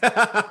 days.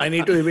 I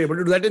need to be able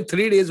to do that in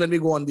 3 days when we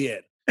go on the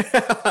air.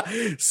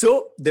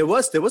 So there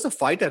was a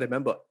fight, I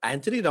remember.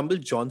 Anthony Rumble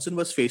Johnson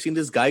was facing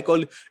this guy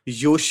called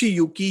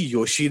Yoshiyuki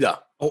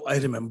Yoshida. Oh, I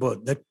remember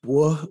that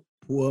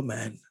poor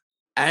man.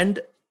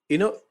 And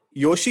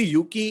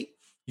Yoshiyuki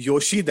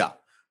Yoshida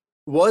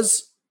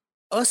was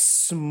a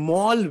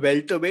small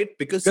welterweight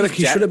because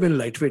he should have been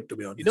lightweight, to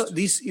be honest.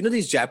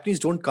 These Japanese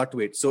don't cut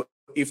weight. So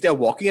if they're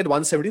walking at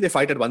 170, they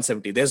fight at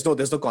 170. There's no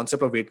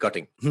concept of weight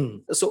cutting.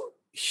 So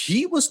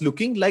he was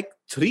looking like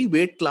 3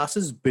 weight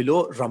classes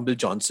below Rumble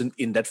Johnson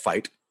in that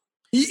fight.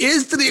 He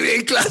is 3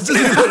 weight classes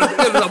below.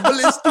 Rumble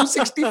is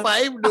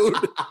 265, dude.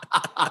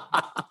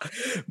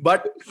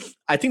 But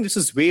I think this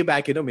is way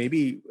back,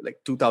 maybe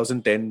like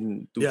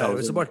 2010. Yeah, it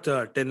was about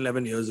 10,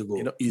 11 years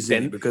ago.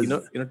 Easily, because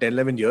 10,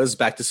 11 years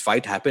back, this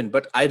fight happened.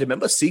 But I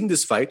remember seeing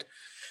this fight.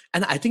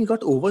 And I think it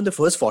got over in the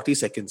first 40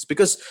 seconds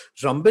because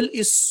Rumble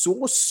is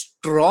so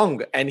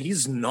strong and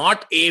he's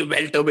not a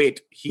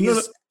welterweight.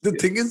 The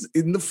thing is,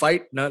 in the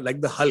fight,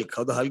 like the Hulk,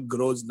 how the Hulk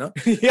grows,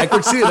 I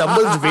could see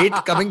Rumble's weight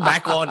coming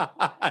back on.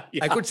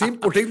 Yeah. I could see him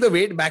putting the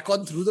weight back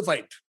on through the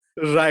fight.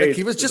 Right. Like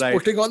he was just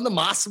putting on the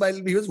mass while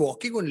he was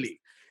walking only.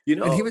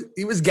 And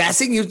he was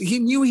gassing. He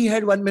knew he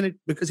had 1 minute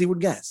because he would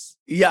gas.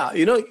 Yeah,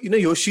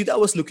 Yoshida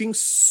was looking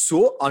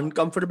so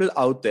uncomfortable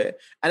out there.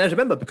 And I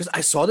remember because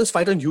I saw this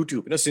fight on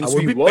YouTube. Since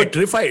we were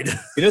petrified.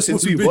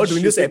 Since we were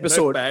doing this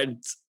episode.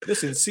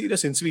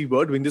 Since we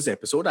were doing this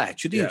episode, I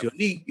actually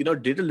really,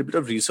 did a little bit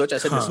of research. I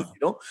said, listen,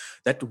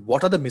 that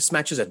what are the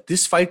mismatches? And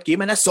this fight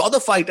came and I saw the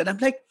fight and I'm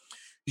like,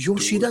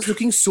 Yoshida's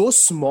looking so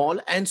small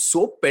and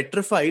so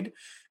petrified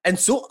and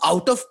so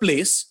out of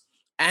place.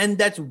 And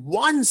that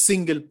one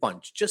single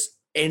punch just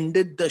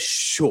ended the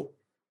show.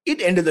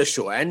 It ended the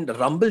show. And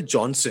Rumble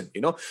Johnson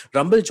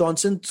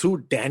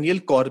threw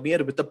Daniel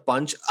Cormier with a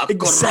punch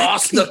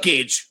across the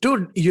cage.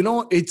 Dude,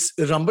 it's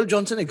Rumble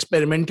Johnson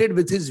experimented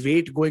with his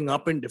weight going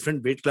up in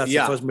different weight classes.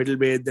 First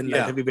middleweight, then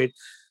light heavyweight.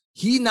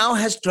 He now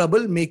has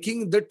trouble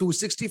making the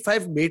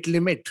 265 weight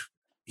limit.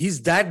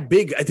 He's that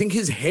big. I think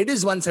his head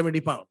is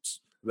 170 pounds.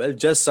 Well,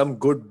 just some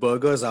good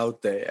burgers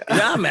out there.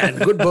 Yeah, man.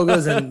 Good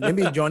burgers and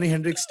maybe Johnny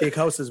Hendricks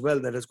Steakhouse as well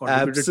that has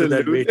contributed to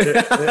that weight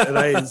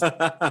rise.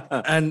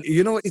 And,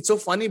 it's so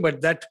funny,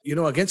 but that,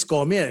 against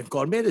Cormier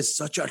is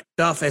such a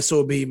tough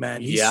SOB,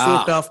 man. He's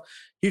so tough.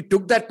 He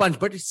took that punch,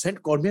 but it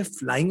sent Cormier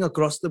flying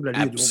across the bloody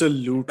room.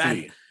 Absolutely.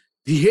 Man,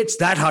 he hits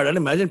that hard. And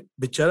imagine,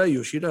 Bichara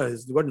Yoshida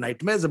has got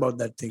nightmares about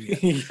that thing.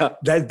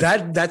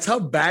 That's how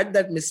bad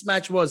that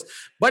mismatch was.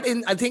 But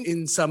I think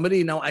in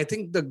summary now, I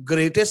think the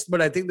grossest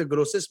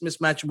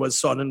mismatch was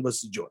Sonnen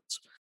versus Jones.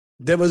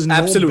 There was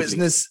no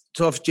business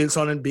of Chael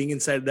Sonnen being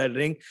inside that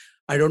ring.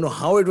 I don't know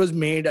how it was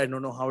made. I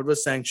don't know how it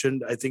was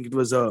sanctioned. I think it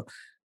was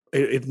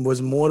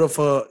more of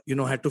a,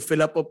 had to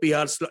fill up a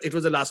PR slot. It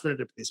was a last minute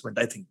replacement.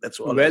 I think that's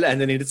all. Well,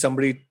 and they needed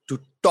somebody to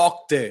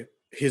talk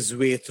his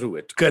way through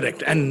it.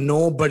 Correct. And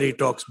nobody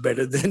talks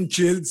better than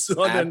Chael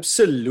Sonnen.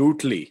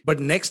 Absolutely. But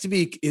next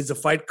week is a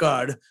fight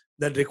card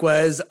that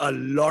requires a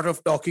lot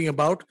of talking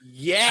about.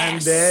 Yes.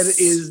 And there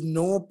is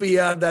no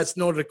PR that's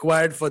not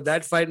required for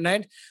that fight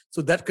night.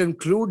 So that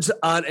concludes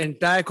our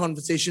entire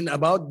conversation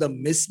about the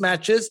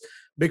mismatches.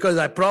 Because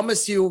I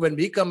promise you, when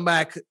we come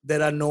back,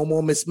 there are no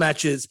more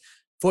mismatches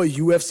for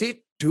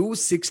UFC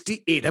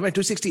 268. I mean,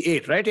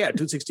 268, right? Yeah,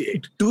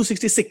 268.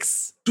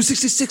 266.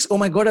 266. Oh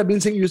my God, I've been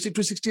saying UFC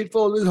 268 for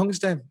all the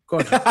longest time.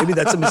 God, maybe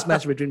that's a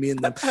mismatch between me and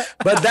them.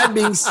 But that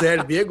being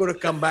said, we are going to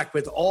come back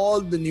with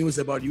all the news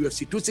about UFC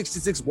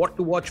 266, what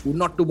to watch, who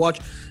not to watch,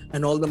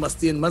 and all the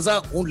masti and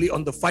maza only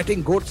on The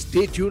Fighting Goat.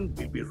 Stay tuned.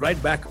 We'll be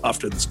right back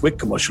after this quick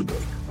commercial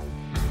break.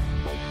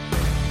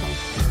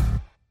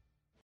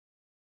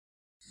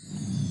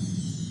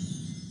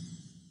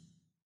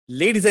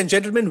 Ladies and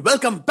gentlemen,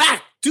 welcome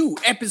back to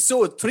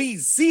episode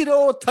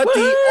 3030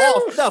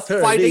 of the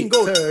 30, Fighting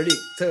Goat.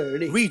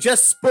 30. We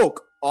just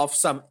spoke of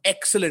some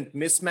excellent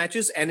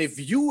mismatches, and if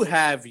you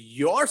have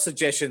your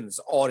suggestions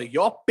or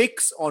your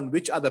picks on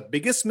which are the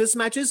biggest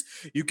mismatches,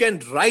 you can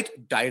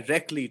write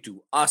directly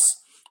to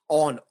us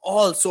on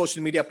all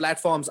social media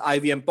platforms,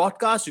 IVM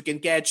Podcast. You can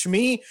catch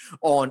me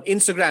on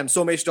Instagram,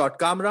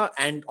 somesh.kamra,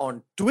 and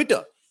on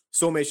Twitter,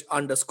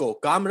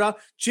 somesh_kamra.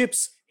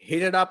 Chips,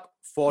 hit it up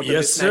for the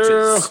Yes,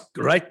 mismatches. sir.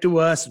 Write to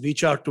us,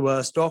 reach out to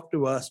us, talk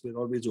to us. We're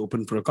always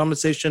open for a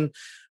conversation.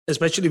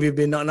 Especially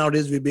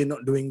nowadays we've been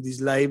doing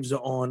these lives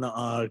on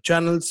our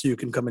channels, so you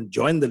can come and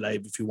join the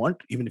live if you want,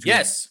 even if you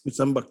Yes. with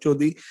some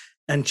Bakchodi,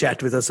 and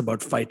chat with us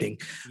about fighting.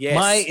 Yes.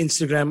 My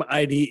Instagram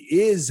ID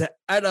is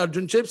at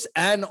Arjun Chips,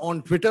 and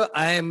on Twitter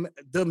I am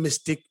the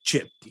Mystic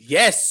Chip.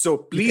 Yes, so You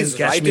can please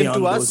catch write me into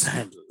on us. those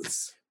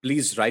handles.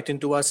 Please write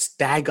into us,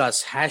 tag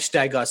us,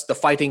 hashtag us, the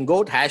Fighting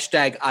Goat,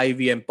 hashtag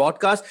IVM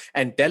Podcast,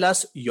 and tell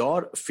us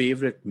your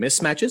favorite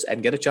mismatches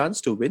and get a chance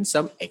to win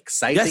some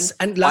exciting Yes,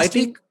 and last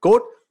Fighting week-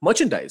 Goat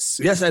merchandise.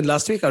 Yes, and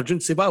last week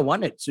Arjun Siva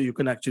won it, so you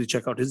can actually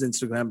check out his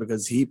Instagram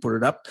because he put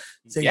it up.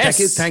 Saying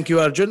Yes. thank you,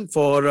 Arjun,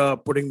 for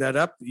putting that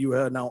up. You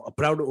are now a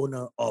proud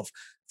owner of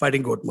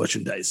Fighting Goat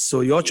merchandise.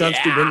 So your chance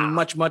to win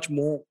much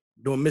more.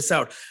 Don't miss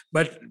out.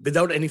 But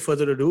without any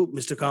further ado,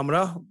 Mr.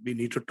 Kamra, we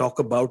need to talk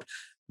about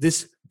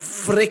this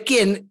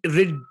freaking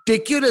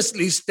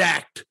ridiculously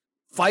stacked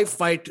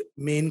 5-fight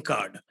main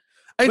card.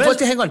 I mean, Well- first,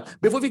 hang on.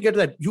 Before we get to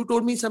that, you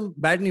told me some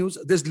bad news.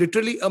 There's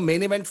literally a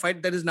main event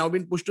fight that has now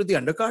been pushed to the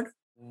undercard.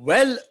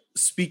 Well,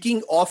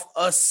 speaking of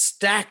a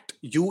stacked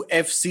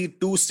UFC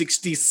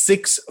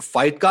 266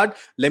 fight card,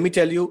 let me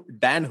tell you,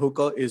 Dan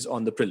Hooker is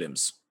on the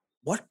prelims.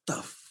 What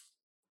the?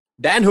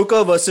 Dan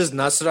Hooker versus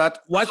Nasrat.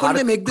 Why couldn't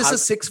they make this a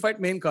 6-fight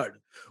main card?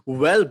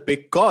 Well,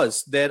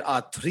 because there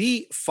are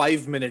 3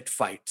 5-minute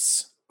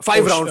fights.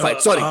 5-round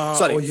fights. Sorry. yeah,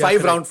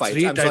 5-round correct. fights.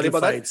 3 I'm sorry title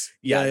about fights. that.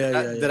 Yeah,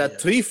 there are yeah.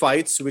 3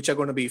 fights which are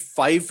going to be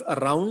 5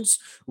 rounds,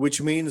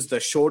 which means the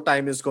show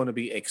time is going to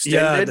be Yeah,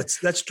 extended.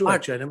 that's true. But-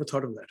 Actually, I never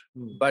thought of that.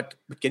 But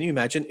can you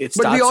imagine? It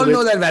But starts we all with,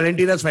 know that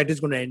Valentina's fight is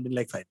going to end in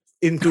like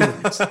 2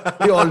 minutes.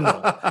 We all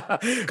know.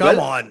 Come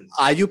on.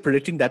 Are you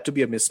predicting that to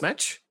be a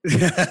mismatch?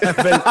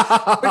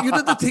 But you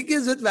know, the thing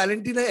is with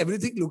Valentina,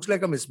 everything looks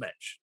like a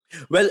mismatch.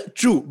 Well,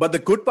 true. But the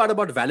good part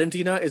about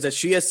Valentina is that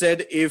she has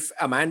said if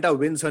Amanda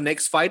wins her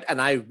next fight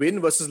and I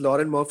win versus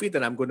Lauren Murphy,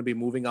 then I'm going to be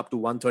moving up to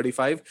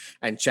 135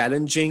 and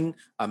challenging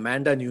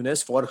Amanda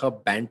Nunes for her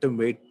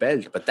bantamweight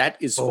belt. But that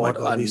is Oh my for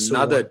God, we so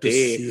another want to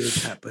day. see it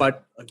happen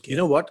But again. you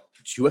know what?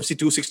 UFC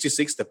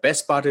 266, the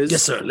best part is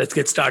Yes, sir. Let's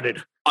get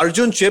started.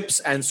 Arjun Chips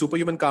and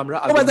Superhuman Kamra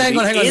are Oh, but going to hang be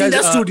on, in guys.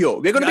 the studio.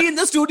 We're going to be in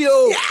the studio.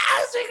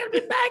 Yes, we're going to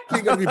be back.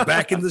 We're going to be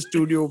back in the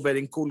studio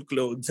wearing cool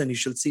clothes, and you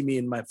shall see me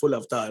in my full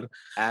avatar.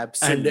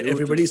 Absolutely. And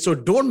everybody, so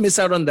don't miss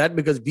out on that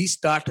because we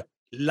start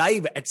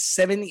live at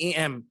 7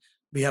 a.m.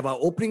 We have our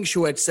opening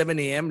show at 7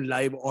 a.m.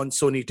 live on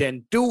Sony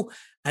 10.2.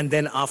 And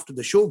then after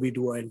the show, we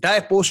do an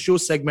entire post-show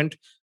segment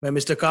where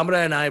Mr.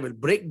 Kamra and I will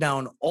break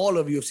down all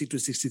of UFC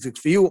 266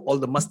 for you, all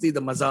the masti, the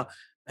maza,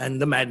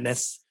 and the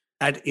madness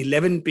at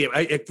 11 p.m.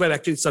 Well,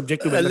 actually,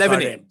 subject to when the 11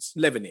 card a.m. ends.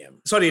 11 a.m.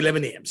 Sorry,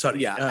 11 a.m.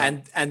 Sorry. Yeah,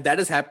 and that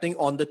is happening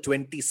on the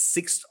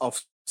 26th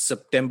of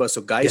September.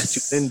 So guys,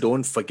 Yes. tune in,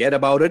 don't forget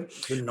about it.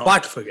 Do not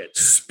But forget.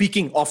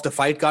 speaking of the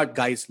fight card,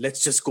 guys,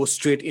 let's just go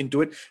straight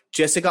into it.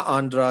 Jessica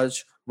Andrade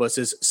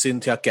versus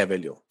Cynthia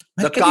Cavallo.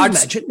 Man, The can you card,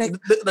 imagine,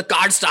 like- the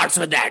card starts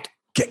with that.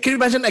 Can you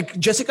imagine, like,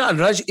 Jessica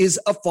Andrade is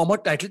a former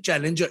title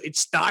challenger. It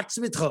starts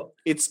with her.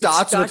 It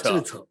starts with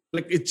her.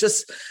 Like, it's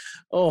just,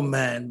 oh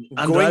man,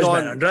 Going Andrade, on-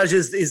 man. Andrade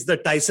is the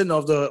Tyson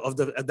of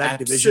that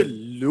division.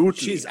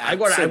 Absolutely. I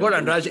got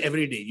Andrade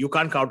every day. You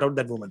can't count out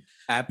that woman.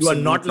 Absolutely. You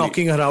are not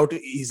knocking her out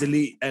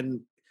easily.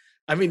 And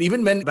I mean,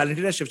 even when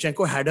Valentina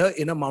Shevchenko had her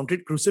in a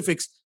mounted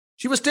crucifix,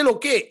 she was still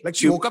okay. Like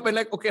she woke up and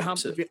like, okay,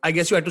 I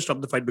guess you had to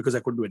stop the fight because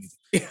I couldn't do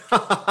anything.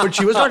 But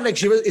she was not like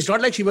it's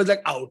not like she was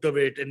like out of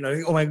it and like,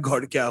 oh my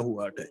God, kya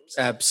hua types.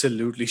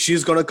 Absolutely.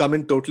 She's going to come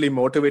in totally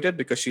motivated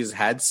because she's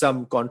had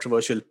some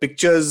controversial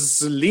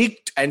pictures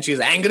leaked and she's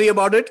angry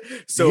about it.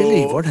 So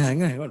Really?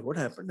 Hang on. What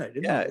happened? I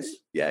didn't know Yeah, this.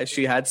 yeah,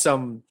 she had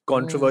some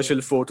controversial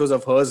photos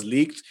of hers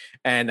leaked,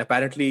 and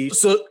apparently,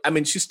 so I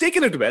mean, she's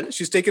taken it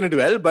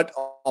well, but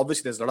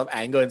obviously, there's a lot of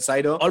anger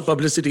inside her. All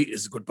publicity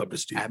is good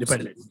publicity.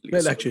 Absolutely.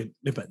 Well, So- actually,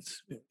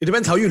 depends. It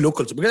depends how you look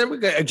also.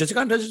 Because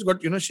Jessica Andrade has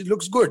got, she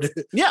looks good.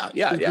 Yeah,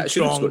 She looks she looks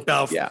strong, good.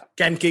 tough, Yeah.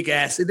 can kick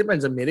ass. It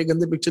depends. If मेरे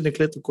गंदे picture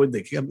निकले तो कोई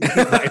देखेगा.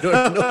 I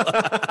don't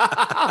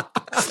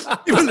know.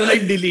 People are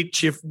like delete.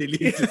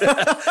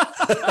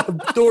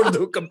 तोड़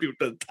दो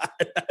computer.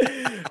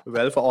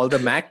 Well, for all the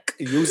Mac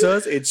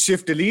users, it's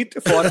Shift Delete.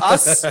 For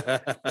us,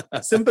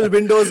 simple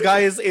Windows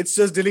guys, it's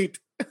just delete.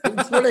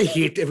 That's what I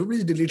hate.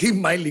 Everybody's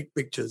deleting my leaked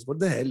pictures. What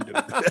the hell, dude?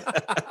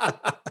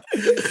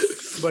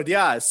 But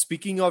yeah,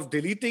 speaking of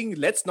deleting,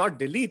 let's not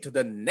delete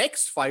the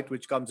next fight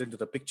which comes into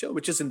the picture,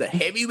 which is in the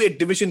heavyweight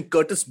division,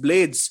 Curtis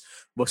Blades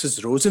versus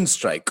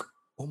Rosenstrike.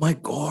 Oh my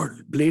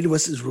God, Blade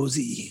versus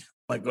Rosie.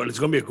 My God, it's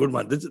going to be a good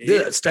one.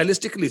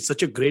 Stylistically, it's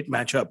such a great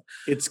matchup.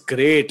 It's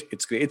great.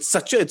 It's great. It's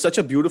such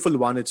a beautiful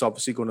one. It's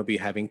obviously going to be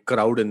having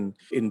crowd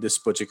in this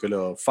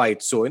particular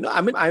fight. So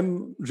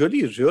I'm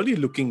really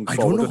looking I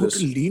don't forward know to who this.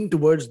 to lean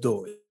towards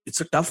though.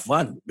 It's a tough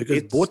one because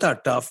It's- both are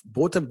tough.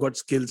 Both have got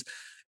skills.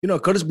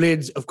 Curtis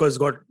Blades, of course,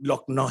 got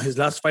locked. Now his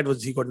last fight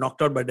was he got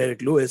knocked out by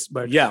Derek Lewis.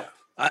 But Yeah,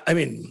 I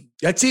mean,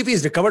 let's see if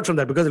he's recovered from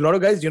that because a lot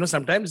of guys,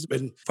 sometimes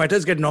when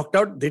fighters get knocked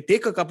out, they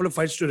take a couple of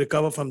fights to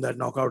recover from that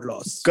knockout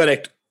loss.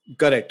 correct.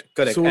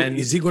 So And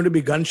is he going to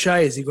be gun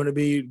shy? Is he going to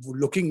be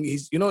looking?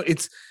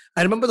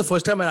 I remember the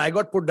first time when I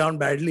got put down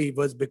badly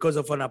was because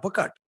of an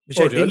uppercut, which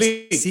I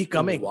really? didn't see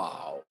coming.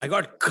 Wow, I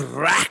got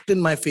cracked in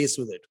my face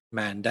with it.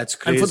 man, that's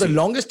And for the crazy.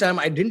 longest time,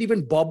 I didn't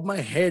even bob my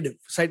head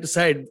side to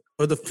side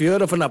for the fear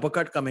of an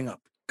uppercut coming up.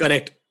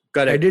 Correct.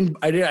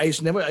 I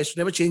should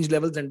never change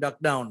levels and duck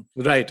down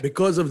Right.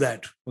 because of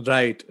that.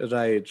 Right.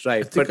 I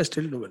think I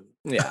still do it.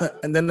 Yeah.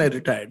 And then I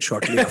retired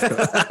shortly after.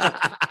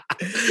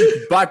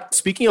 But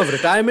speaking of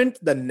retirement,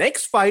 the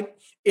next fight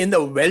in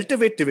the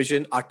welterweight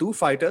division are two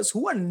fighters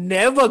who are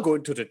never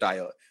going to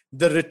retire.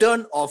 The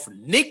return of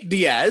Nick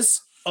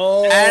Diaz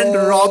and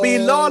Robbie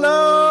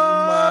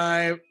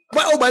Lawler.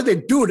 By the way,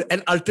 dude,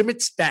 an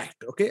ultimate stat.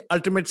 Okay,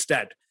 ultimate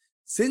stat.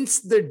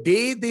 Since the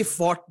day they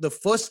fought the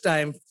first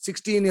time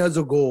 16 years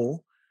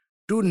ago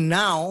to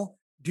now,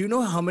 do you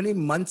know how many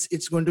months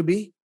it's going to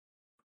be?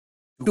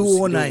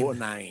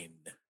 209.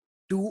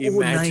 209.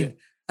 Imagine.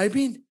 I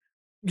mean,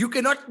 you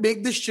cannot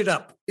make this shit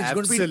up. It's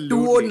going to Absolutely. be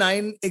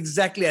 209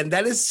 exactly. And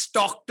that is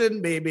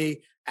Stockton,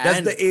 baby. That's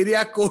And- the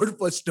area code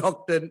for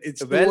Stockton.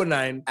 It's Well,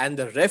 209. And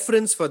the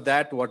reference for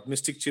that, what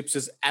Mystic Chips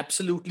is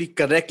absolutely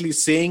correctly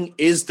saying,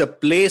 is the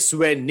place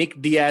where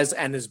Nick Diaz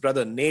and his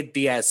brother Nate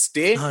Diaz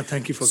stay.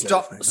 Thank you for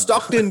clarifying.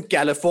 Stockton,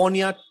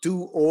 California,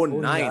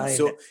 209.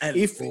 So And-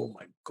 oh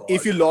my God.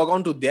 if you log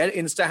on to their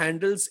Insta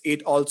handles,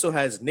 it also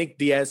has Nick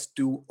Diaz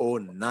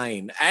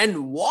 209.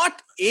 And what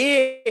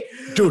a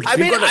Dude, I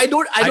we mean, gotta- I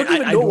don't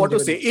even I know don't what to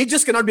even say. It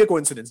just cannot be a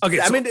coincidence.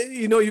 Okay, I so- mean,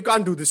 you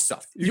can't do this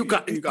stuff. You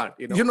can't.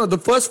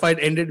 The first fight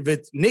ended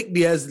with Nick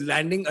Diaz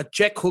landing a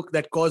check hook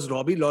that caused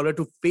Robbie Lawler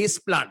to face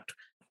plant.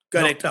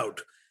 Correct. Knocked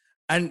out.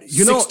 And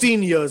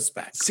 16 years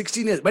back.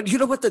 16 years. But you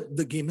know what?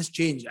 The game has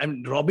changed. I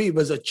mean, Robbie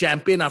was a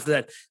champion after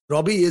that.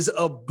 Robbie is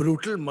a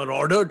brutal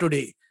marauder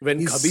today. When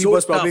He's Khabib so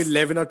was probably tough.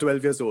 11 or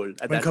 12 years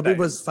old. At When that Khabib time.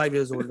 was 5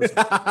 years old. Or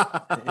something.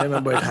 I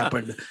remember it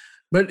happened.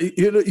 But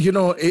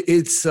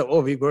it's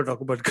we've got to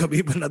talk about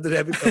Khabib another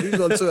day. Khabib is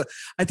also.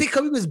 I think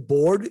Khabib is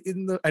bored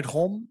at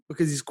home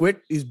because he's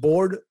quit. He's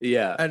bored.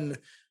 Yeah. And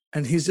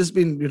he's just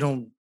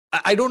been.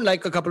 I don't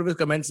like a couple of his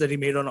comments that he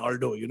made on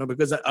Aldo.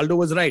 Because Aldo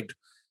was right.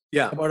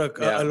 Yeah. About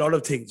a lot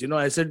of things.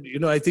 I said,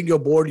 I think you're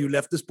bored. You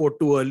left the sport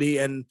too early,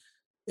 and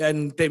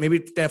maybe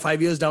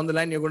 5 years down the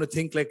line, you're going to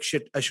think like,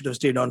 shit, I should have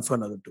stayed on for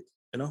another 2.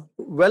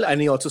 Well, and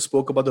he also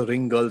spoke about the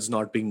ring girls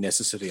not being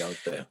necessary out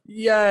there.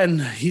 Yeah,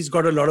 and he's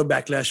got a lot of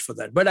backlash for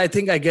that. But I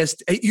guess,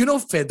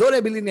 Fedor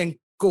Emelianenko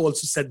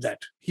also said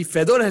that.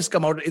 Fedor has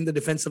come out in the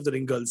defense of the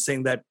ring girls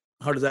saying that,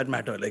 how does that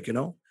matter?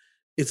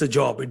 It's a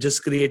job. It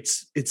just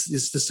it's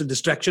just a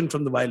distraction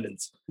from the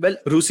violence. Well,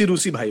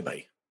 Rusi bhai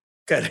bhai.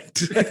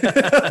 Correct.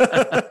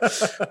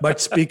 But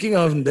speaking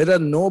of, there are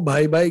no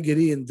bhai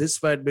giri in this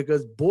fight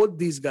because both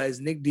these guys,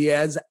 Nick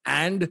Diaz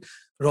and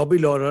Robbie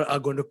Lawler, are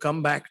going to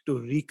come back to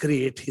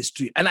recreate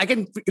history. And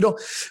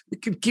we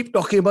can keep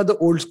talking about the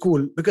old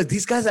school because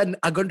these guys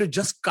are going to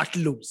just cut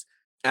loose.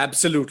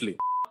 Absolutely.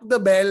 The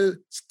bell,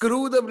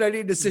 screw the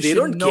bloody decision. They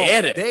don't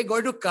care. They're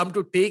going to come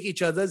to take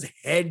each other's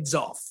heads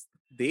off.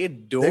 They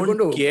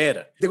don't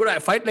care. They're going to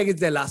fight like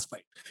it's their last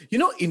fight.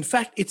 In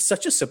fact, it's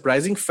such a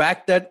surprising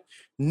fact that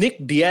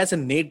Nick Diaz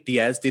and Nate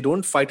Diaz, they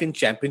don't fight in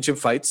championship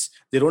fights.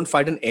 They don't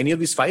fight in any of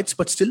these fights,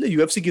 but still the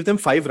UFC give them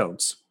 5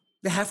 rounds.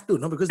 They have to,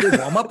 no? Because they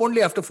warm up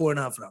only after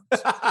 4.5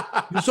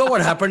 rounds. You saw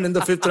what happened in the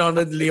 5th round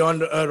with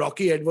Leon,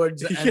 Rocky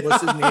Edwards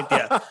versus Nate.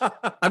 Yeah.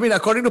 I mean,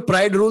 according to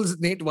Pride rules,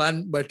 Nate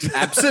won, but...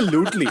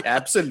 Absolutely.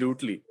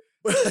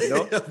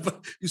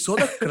 You saw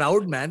the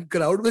crowd, man.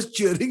 Crowd was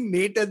cheering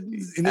Nate in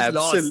his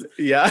loss.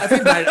 Yeah.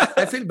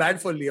 I feel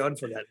bad for Leon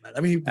for that, man.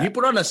 I mean, he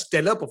put on a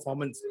stellar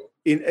performance.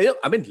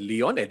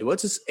 Leon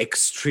Edwards is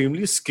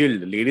extremely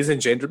skilled, ladies and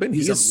gentlemen.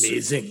 He's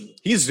amazing.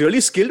 He's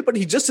really skilled, but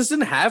he just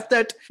doesn't have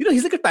that.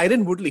 He's like a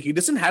Tyron Woodley. He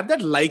doesn't have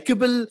that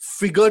likable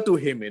figure to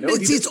him.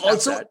 It's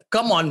also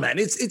come on, man.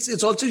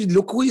 It's also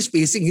look who he's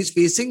facing. He's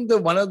facing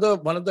one of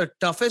the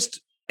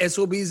toughest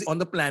SOBs on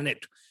the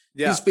planet.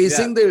 Yeah, he's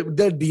facing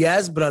the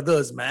Diaz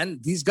brothers, man.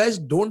 These guys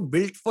don't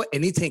build for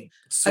anything.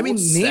 So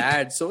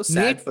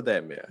sad for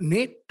them. Yeah.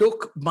 Nate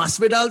took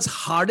Masvidal's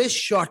hardest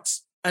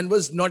shots and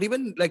was not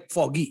even like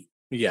foggy.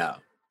 Yeah.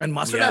 And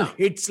Masvidal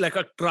hits like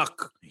a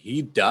truck.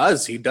 He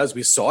does.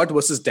 We saw it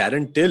versus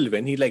Darren Till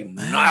when he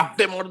knocked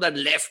him out of that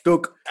left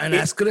hook. And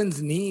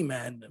Askren's knee,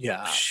 man.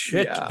 Yeah.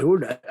 Shit,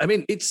 dude. I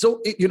mean, it's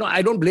so,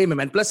 I don't blame him.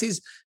 And plus,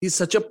 he's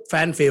such a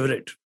fan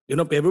favorite.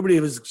 Everybody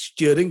was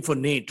cheering for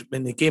Nate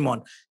when he came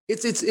on.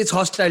 It's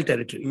hostile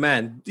territory.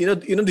 Man,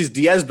 these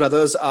Diaz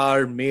brothers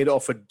are made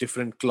of a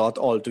different cloth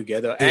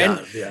altogether. They And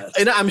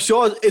are. I'm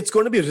sure it's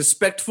going to be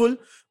respectful,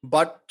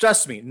 but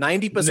trust me,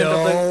 90% of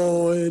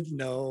the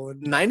No.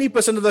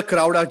 90% of the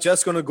crowd are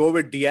just going to go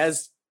with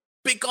Diaz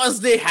because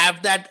they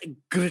have that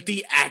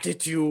gritty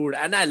attitude,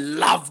 and I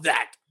love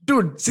that.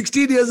 Dude,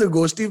 16 years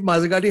ago, Steve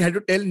Mazzagatti had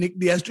to tell Nick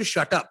Diaz to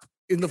shut up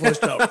in the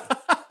first round.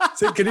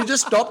 Say, can you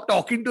just stop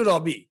talking to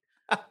Robbie?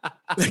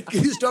 Like,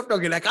 can you stop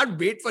talking? I can't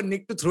wait for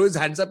Nick to throw his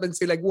hands up and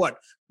say, like, what?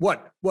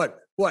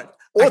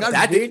 Oh,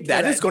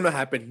 that is going to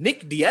happen.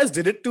 Nick Diaz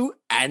did it to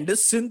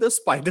Anderson the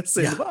Spider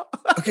Silva.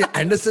 Okay,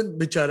 Anderson,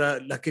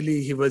 bichara,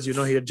 luckily he was,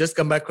 he had just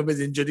come back from his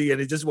injury and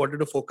he just wanted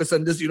to focus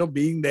on just,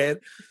 being there.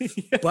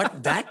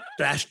 But that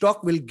trash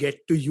talk will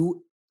get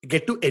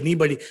to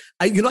anybody.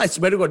 I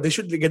swear to God, they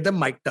should get them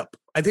mic'd up.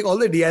 I think all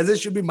the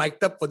Diazes should be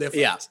mic'd up for their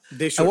fans. Yeah,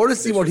 they should. I want to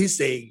see what he's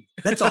saying.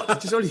 That's all. I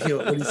just want to hear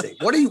what he's saying.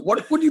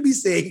 What could you be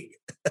saying?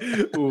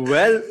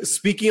 Well,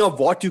 speaking of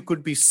what you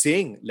could be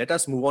saying, let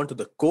us move on to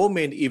the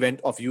co-main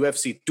event of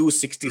UFC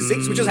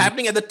 266, which is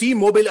happening at the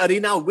T-Mobile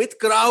Arena with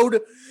crowd.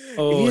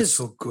 Oh, it's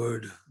so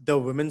good. The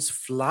women's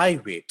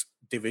flyweight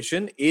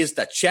division is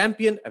the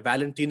champion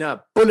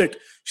Valentina Bullet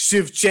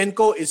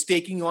Shevchenko is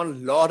taking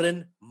on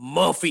Lauren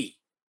Murphy.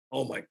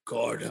 Oh my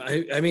God.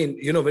 I mean,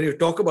 when you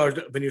talk about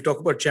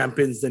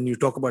champions, then you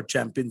talk about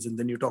champions, and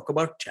then you talk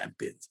about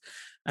champions.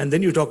 And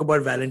then you talk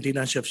about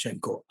Valentina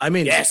Shevchenko. I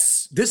mean,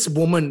 yes, this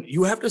woman,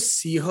 you have to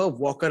see her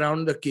walk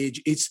around the cage.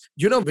 It's,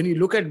 when you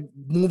look at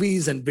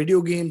movies and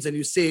video games and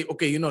you say,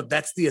 okay,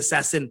 that's the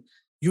assassin.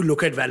 You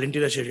look at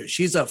Valentina Shevchenko.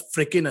 She's a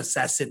freaking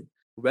assassin.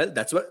 Well,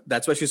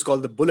 that's why she's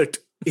called the Bullet.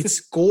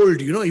 It's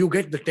cold, you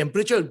get the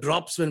temperature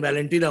drops when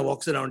Valentina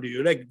walks around you.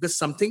 You're like, this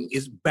something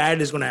bad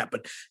is going to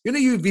happen.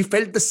 We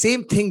felt the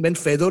same thing when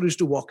Fedor used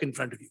to walk in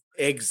front of you.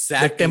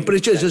 Exactly. The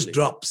temperature just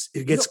drops.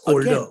 It gets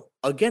colder.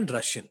 Again,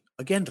 Russian.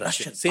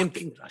 Same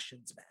thing.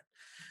 Russians, man.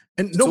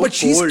 And no, but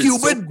she's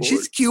Cuban.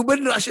 She's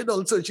Cuban Russian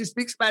also. She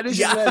speaks Spanish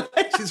as well.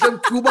 She's from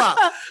Cuba.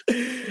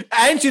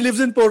 And she lives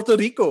in Puerto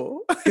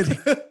Rico.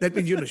 That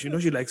means,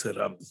 she likes her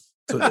rum.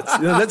 So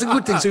that's a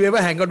good thing. So if we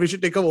ever hang out, we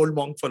should take an old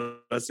monk for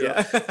us.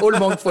 Yeah. Old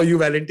monk for you,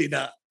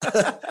 Valentina.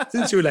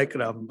 Since you like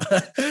rum.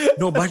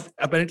 No, but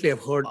apparently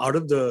I've heard out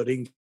of the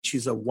ring,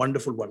 she's a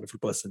wonderful, wonderful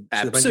person.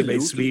 She's apparently very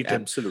sweet.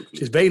 Absolutely.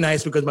 She's very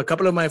nice because a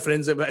couple of my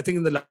friends, I think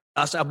in the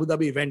last Abu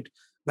Dhabi event,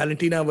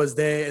 Valentina was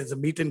there as a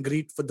meet and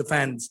greet for the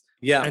fans.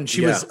 Yeah. And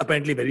she was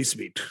apparently very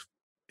sweet.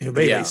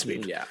 Very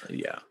sweet. Yeah.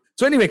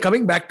 So anyway,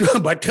 coming back to her,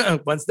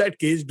 but once that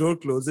cage door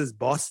closes,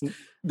 boss,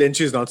 then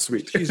she's not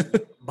sweet. She's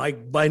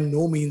by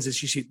no means is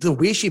she. The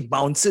way she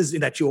bounces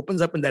in that, she opens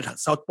up in that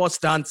southpaw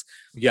stance.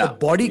 Yeah. The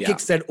body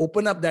kicks that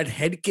open up, that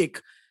head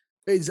kick.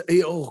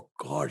 Oh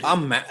God.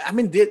 I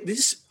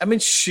mean,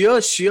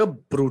 sheer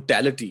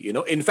brutality,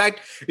 In fact,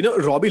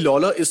 Robbie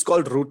Lawler is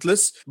called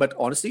ruthless, but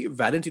honestly,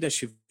 Valentina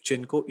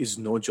Shevchenko is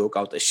no joke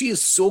out there. She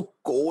is so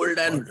cold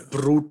and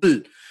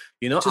brutal.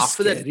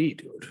 After scary,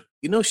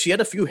 that, she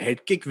had a few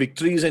head kick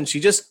victories and she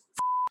just,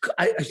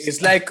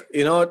 it's like,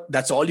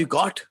 that's all you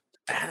got.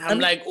 And I'm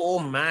like, oh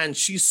man,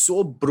 she's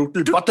so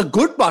brutal. But the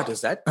good part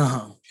is that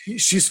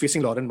she's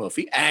facing Lauren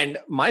Murphy, and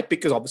my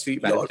pick is obviously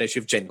Valentina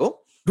Shevchenko.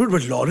 Dude,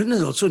 but Lauren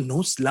is also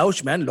no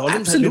slouch, man.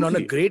 Lauren has been on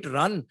a great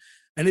run.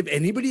 And if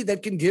anybody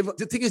that can give,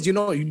 the thing is, you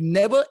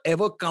never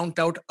ever count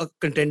out a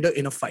contender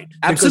in a fight.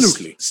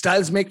 Absolutely.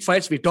 Styles make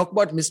fights. We talk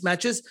about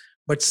mismatches,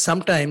 but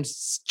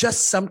sometimes,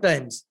 just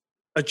sometimes,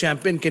 a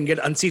champion can get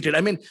unseated.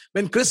 I mean,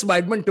 when Chris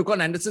Weidman took on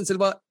Anderson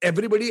Silva,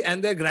 everybody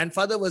and their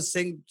grandfather was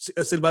saying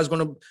Silva is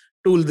going to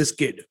tool this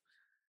kid.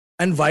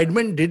 And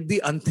Weidman did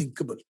the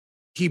unthinkable.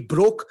 He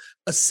broke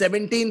a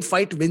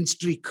 17-fight win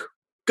streak.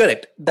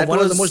 Correct. That was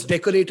one of the most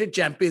decorated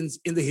champions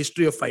in the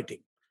history of fighting.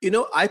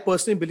 I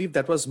personally believe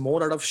that was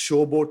more out of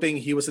showboating.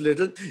 He was a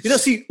little,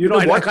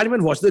 I can't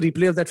even watch the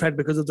replay of that fight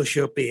because of the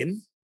sheer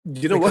pain.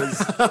 You know what?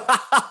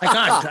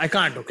 I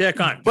can't. Okay, I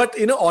can't. But,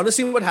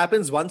 honestly, what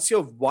happens once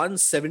you've won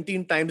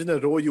 17 times in a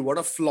row, you want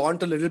to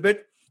flaunt a little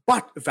bit.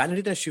 But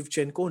Valentina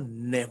Shevchenko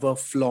never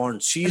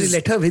flaunts.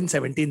 Let her win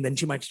 17, then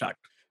she might start.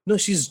 No,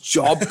 she's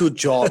job to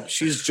job.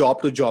 She's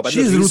job to job. And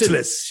she's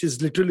ruthless.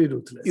 She's literally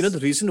ruthless. The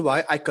reason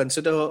why I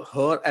consider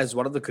her as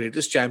one of the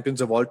greatest champions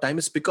of all time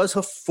is because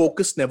her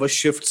focus never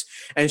shifts.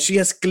 And she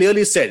has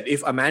clearly said,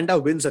 if Amanda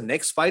wins the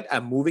next fight,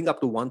 I'm moving up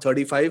to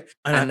 135.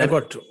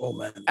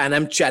 And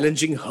I'm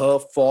challenging her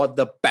for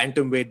the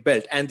bantamweight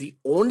belt. And the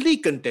only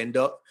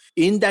contender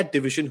in that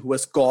division who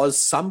has caused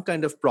some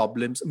kind of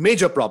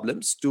major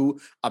problems to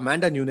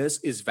Amanda Nunes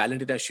is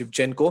Valentina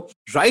Shevchenko.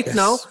 Right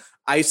now,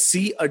 I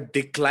see a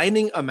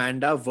declining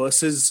Amanda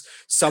versus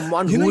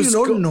someone who is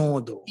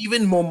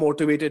even more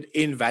motivated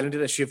in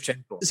Valentina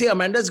Shevchenko. See,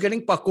 Amanda's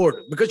getting pakoed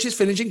because she's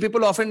finishing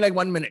people off in like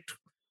 1 minute.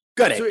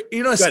 Correct.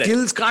 So,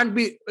 skills can't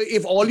be,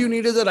 if all you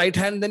need is a right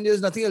hand, then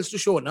there's nothing else to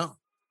show now.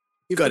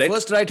 If the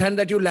first right hand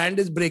that you land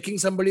is breaking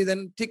somebody,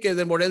 then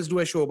then what else do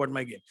I show about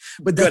my game?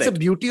 But that's the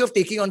beauty of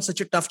taking on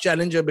such a tough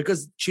challenger,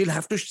 because she'll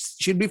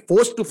be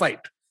forced to fight.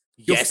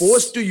 You're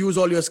forced to use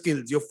all your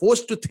skills. You're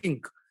forced to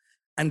think.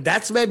 And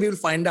that's where we'll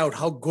find out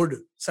how good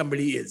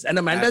somebody is. And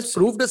Amanda has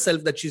Absolutely. proved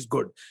herself that she's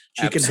good.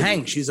 She can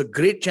hang. Absolutely. She's a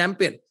great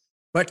champion.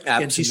 But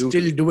can she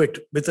Absolutely. still do it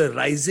with a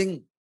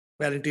rising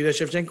Valentina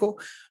Shevchenko?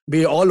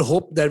 We all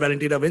hope that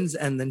Valentina wins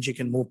and then she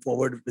can move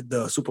forward with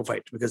the super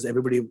fight, because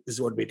everybody is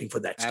waiting for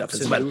that stuff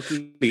as well.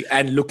 Absolutely.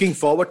 And looking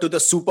forward to the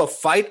super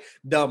fight.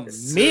 The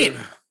main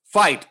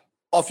fight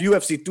of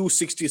UFC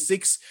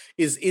 266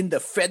 is in the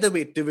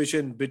featherweight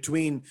division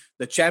between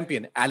the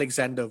champion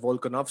Alexander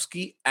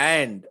Volkanovski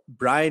and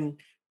Brian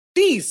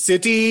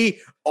T-City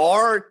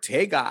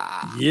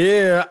Ortega.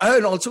 Yeah.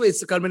 And also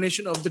it's a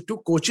culmination of the two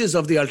coaches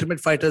of the Ultimate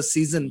Fighter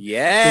season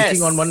Yes.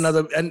 taking on one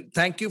another. And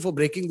thank you for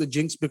breaking the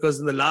jinx, because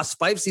in the last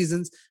 5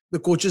 seasons, the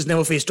coaches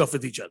never faced off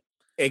with each other.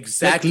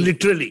 Exactly. Like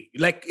literally.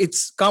 Like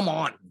it's come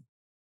on.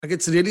 Like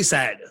it's really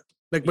sad.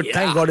 Like, but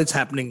thank God it's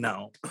happening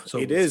now. So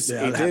it is.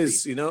 they're all It happy.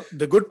 is. You know,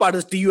 the good part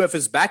is TUF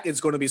is back. It's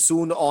going to be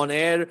soon on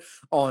air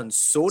on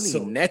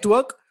Sony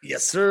Network.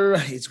 Yes, sir.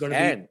 It's going to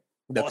And be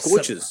the awesome.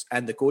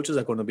 coaches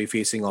are going to be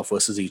facing off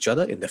versus each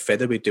other in the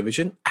featherweight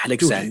division.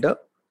 Alexander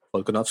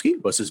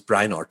Volkanovski versus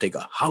Brian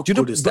Ortega. How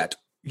good is that?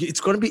 It's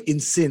going to be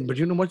insane. But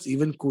you know what's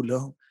even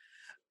cooler?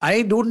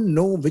 I don't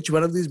know which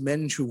one of these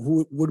men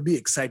who would be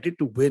excited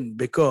to win,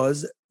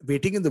 because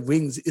waiting in the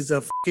wings is a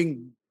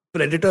fucking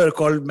predator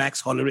called Max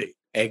Holloway.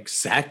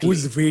 Exactly.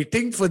 Who's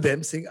waiting for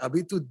them saying,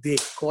 Abhi tu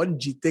dekh, kaun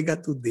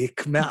jeetega tu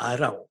dekh, main aa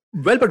raha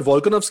hu. Well, but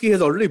Volkanovski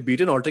has already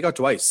beaten Ortega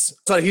twice.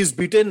 Sorry, he's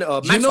beaten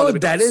Max Holloway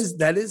twice.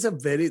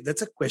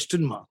 That's a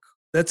question mark.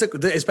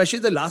 Especially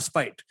the last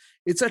fight.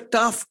 It's a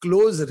tough,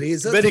 close,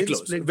 razor Very thin close,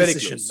 split very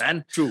decision, close.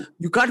 man. True.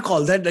 You can't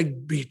call that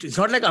like beat. It's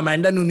not like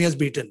Amanda Nunes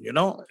beaten, you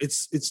know.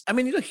 It's. I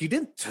mean, you know, he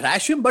didn't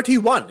thrash him, but he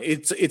won.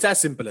 It's as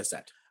simple as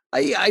that.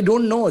 I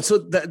don't know. So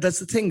that's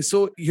the thing.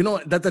 So, you know,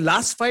 that the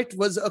last fight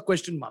was a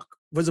question mark,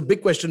 was a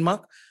big question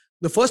mark.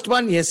 The first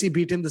one, yes, he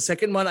beat him. The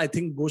second one, I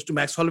think, goes to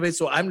Max Holloway.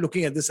 So I'm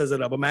looking at this as a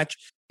rubber match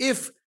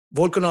if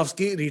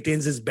Volkanovski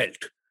retains his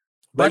belt.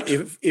 But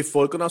if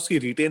Volkanovski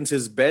retains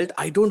his belt,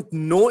 I don't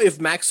know if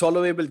Max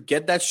Holloway will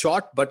get that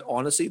shot. But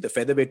honestly, the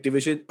featherweight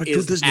division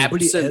there's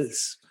nobody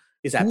else.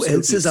 Who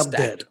else is up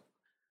there?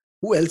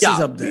 Who else is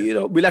up there? You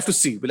know, we'll have to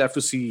see. We'll have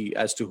to see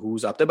as to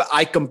who's up there. But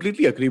I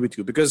completely agree with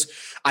you, because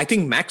I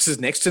think Max is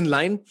next in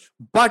line.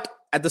 But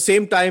at the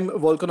same time,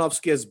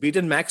 Volkanovski has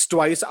beaten Max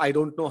twice. I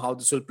don't know how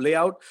this will play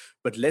out,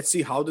 but let's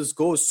see how this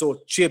goes.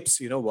 So, Chips,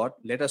 you know what?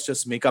 Let us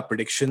just make our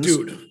predictions.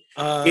 Dude,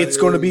 it's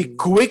going to be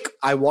quick.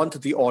 I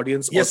want the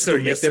audience also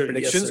to make their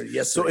predictions.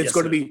 So it's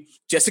going to be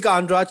Jessica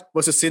Andrade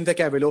versus Cynthia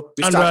Cavillo.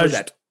 We start with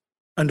that.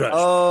 Andrade.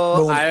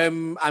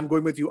 I'm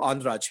going with you,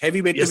 Andrade.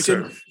 Heavyweight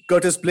division,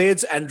 Curtis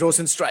Blades and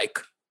Rosenstrike.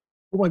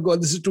 Oh my God,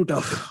 this is too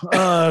tough.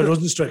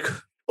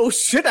 Rosenstrike. Oh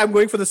shit, I'm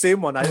going for the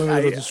same one. I'm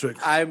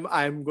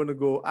going to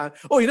go.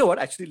 You know what?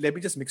 Actually, let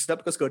me just mix it up,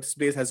 because Curtis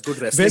Blades has good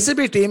wrestling.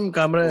 Basically, Team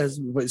Kamra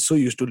is so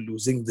used to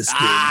losing this game.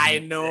 I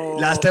know.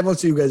 Last time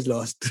also you guys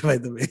lost, by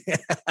the way.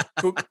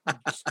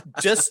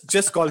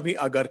 just call me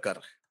Agarkar.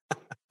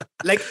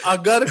 Like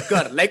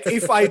Agarkar. Like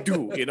if I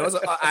do, you know. So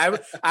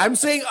I'm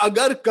saying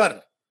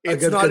Agarkar.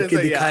 It's agar not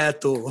karke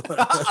dikhaya to.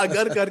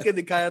 Agar karke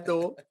dikhaya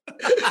to.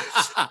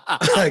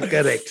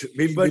 Correct.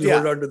 We'll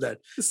hold on to that.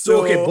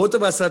 So okay, both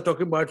of us are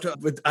talking about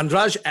with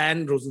Andrade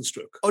and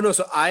Rosenstruck. Oh no,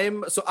 so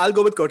I'll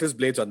go with Curtis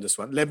Blades on this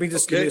one. Let me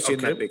just change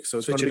my pick. So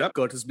it's going to be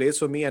Curtis Blades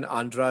for me and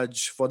Andrade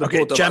for the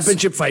both of us.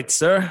 Championship fight,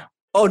 sir.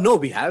 Oh no,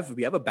 we have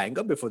a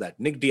banger before that.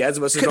 Nick Diaz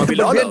versus Robbie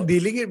Lawler.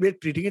 We're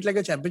treating it like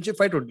a championship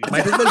fight only.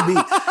 Might as well be.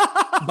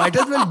 Might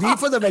as well be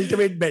for the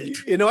welterweight belt.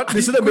 You know what?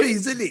 This is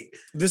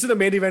the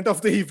main event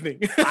of the evening.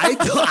 I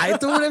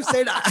would have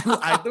said,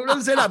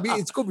 Abhi,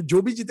 isko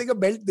jo bhi jitega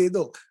belt de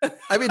do.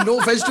 I mean, no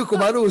offense to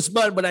Kumaru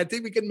Usman, but I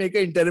think we can make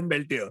an interim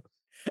belt here.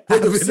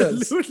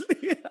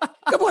 Absolutely.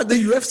 Come on, the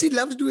UFC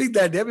loves doing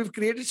that. Yeah, we've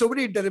created so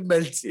many interim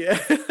belts. Yeah,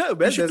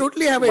 we should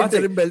totally have an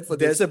interim belt for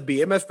this. There's a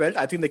BMF belt.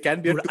 I think there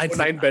can be a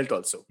 209 belt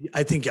also.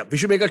 I think we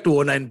should make a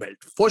 209 belt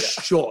for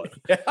sure.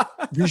 Yeah.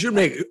 We should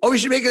make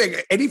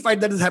like any fight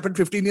that has happened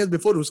 15 years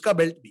before uska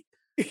belt bhi.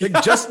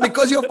 Like just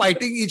because you're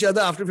fighting each other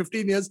after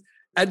 15 years,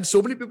 and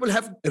so many people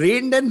have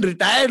reigned and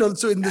retired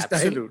also in this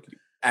time. Absolutely.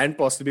 And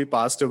possibly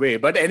passed away.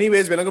 But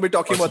anyways, we're not going to be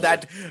talking about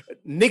that.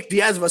 Nick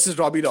Diaz versus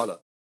Robbie Lawler.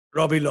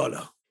 Robbie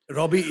Lawler.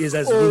 Robbie is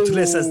as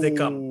ruthless as they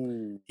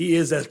come. He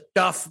is a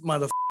tough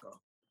motherfucker.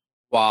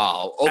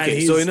 Wow.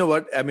 Okay, so you know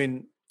what? I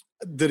mean,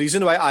 the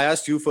reason why I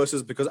asked you first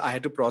is because I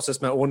had to process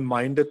my own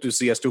mind to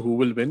see as to who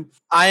will win.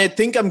 I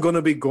think I'm going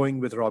to be going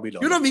with Robbie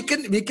Lawler. You know, we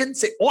can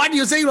say, what,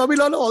 you're saying Robbie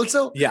Lawler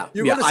also? Yeah.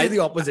 You got to say the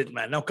opposite,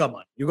 man. Now, come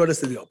on. You got to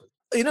say the opposite.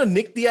 You know,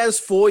 Nick Diaz,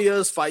 5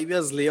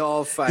 years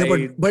layoff. But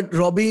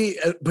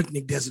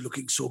Nick Diaz is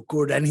looking so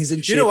good, and he's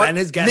in shape, know and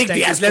his gas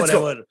tank is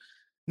forever.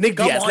 Nick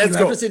Diaz, let's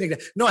go.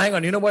 No, hang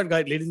on. You know what,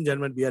 guys, ladies and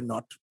gentlemen, we are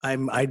not.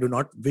 I do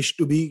not wish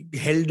to be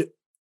held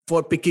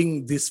for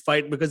picking this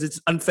fight because it's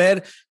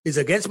unfair. It's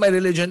against my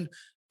religion,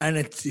 and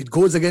it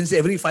goes against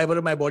every fiber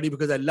of my body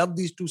because I love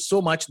these two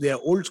so much. They are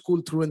old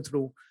school through and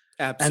through.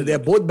 And they're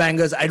both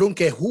bangers. I don't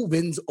care who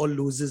wins or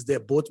loses. They're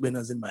both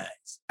winners in my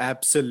eyes.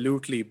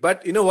 Absolutely.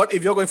 But you know what?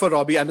 If you're going for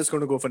Robbie, I'm just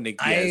going to go for Nick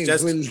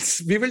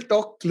Diaz. We will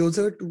talk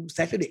closer to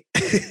Saturday.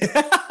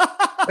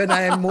 When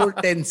I am more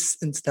tense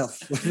and stuff,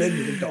 then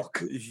we will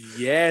talk.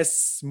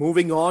 Yes.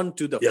 Moving on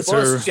to the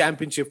first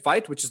championship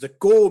fight, which is the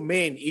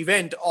co-main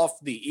event of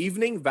the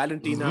evening.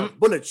 Valentina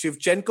Bullet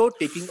Shevchenko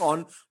taking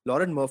on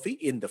Lauren Murphy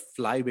in the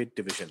flyweight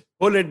division.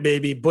 Bullet,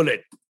 baby,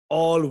 bullet.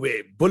 All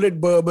way.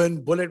 Bullet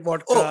bourbon, bullet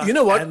vodka. Oh, you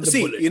know what?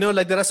 See,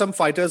 like there are some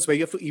fighters where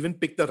you have to even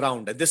pick the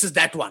round. And this is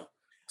that one.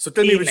 So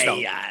tell me which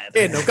round.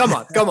 Hey, no, come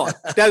on.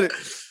 Tell it.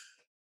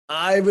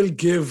 I will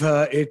give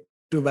it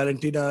to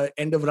Valentina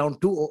end of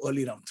round 2 or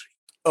early round 3.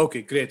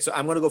 Okay, great. So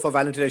I'm going to go for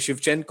Valentina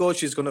Shevchenko.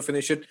 She's going to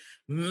finish it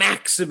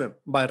maximum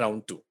by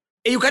round 2.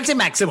 You can't say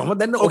maximum, but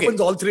then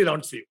opens all 3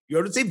 rounds for you. You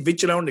have to say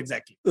which round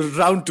exactly.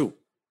 Round 2.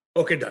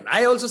 Okay, done.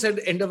 I also said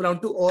end of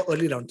round 2 or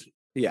early round 3.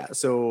 Yeah,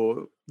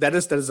 so that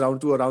is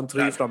round 2 or round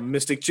 3 from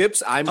Mystic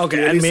Chips. I'm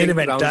okay, and main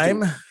event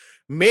time. 2.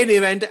 Main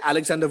event,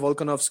 Alexander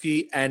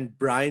Volkanovski and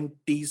Brian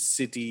T.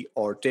 City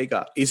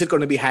Ortega. Is it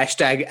going to be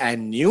hashtag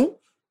and new?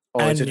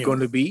 Or is it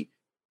going to be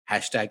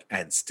hashtag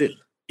and still?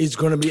 It's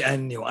going to be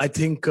and new. I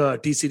think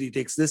TCD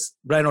takes this.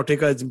 Brian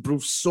Ortega has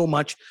improved so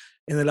much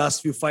in the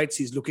last few fights.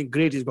 He's looking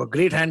great. He's got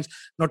great hands.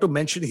 Not to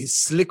mention he's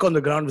slick on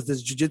the ground with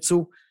his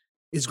jiu-jitsu.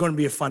 It's going to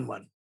be a fun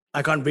one.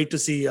 I can't wait to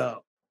see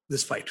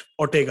this fight.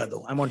 Ortega,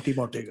 though. I'm on Team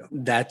Ortega.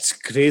 That's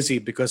crazy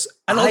because...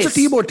 And also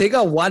Team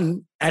Ortega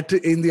won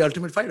in the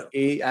Ultimate Fighter.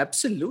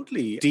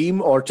 Absolutely.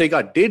 Team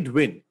Ortega did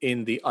win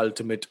in the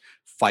Ultimate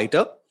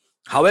Fighter.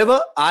 However,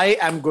 I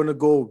am going to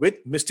go with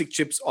Mystic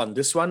Chips on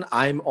this one.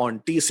 I'm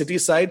on T-City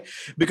side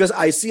because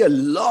I see a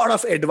lot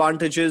of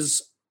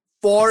advantages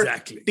for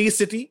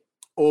T-City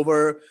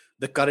over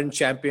the current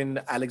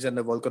champion,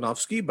 Alexander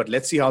Volkanovski. But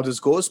let's see how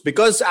this goes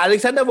because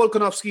Alexander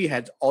Volkanovski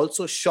had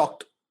also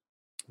shocked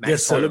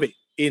Max Holloway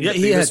in the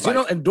previous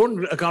fight. And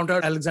don't count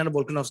out Alexander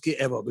Volkanovski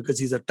ever because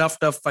he's a tough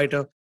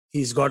fighter.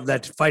 He's got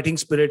that fighting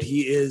spirit.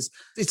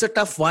 It's a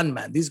tough one,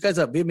 man. These guys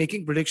we're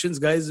making predictions,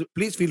 guys.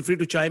 Please feel free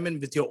to chime in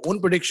with your own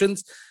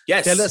predictions.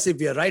 Yes. Tell us if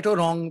we are right or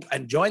wrong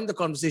and join the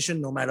conversation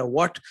no matter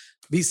what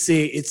we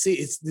say.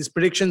 These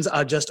predictions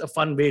are just a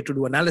fun way to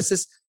do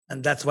analysis.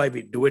 And that's why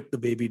we do it the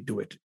way we do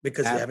it.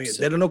 Because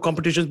there are no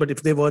competitions, but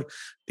if they were,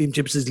 Team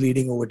Chips is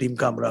leading over Team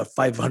Kamra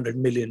 500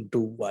 million to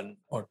 1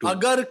 or 2.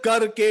 Agar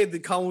karke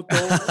dikhaun to.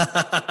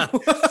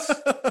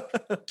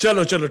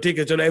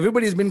 Chalo.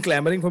 Everybody's been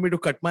clamoring for me to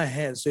cut my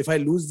hair. So if I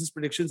lose these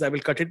predictions, I will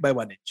cut it by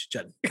 1 inch.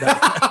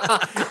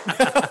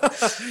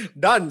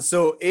 Done.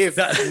 So if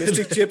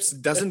Mystic Chips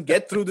doesn't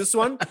get through this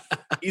one,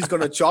 he's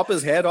going to chop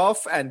his hair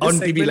off. And on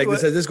TV like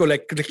this, I just go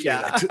like...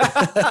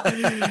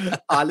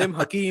 Alim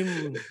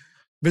Hakim...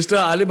 Mr.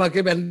 Alim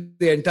Hakim and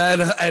the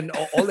entire and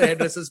all the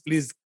hairdressers,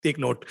 please take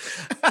note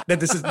that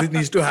this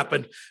needs to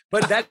happen.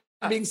 But that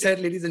being said,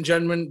 ladies and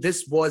gentlemen,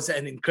 this was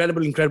an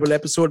incredible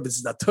episode. This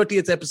is our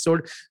 30th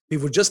episode. We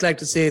would just like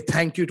to say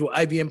thank you to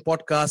IBM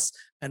Podcasts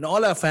and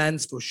all our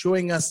fans for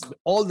showing us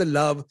all the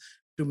love.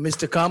 To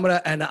Mr.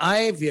 Kamra and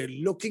we are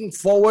looking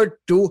forward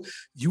to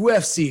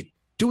UFC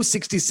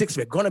 266.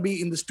 We're going to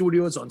be in the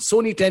studios on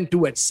Sony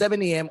 10-2 at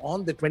 7 a.m.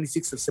 on the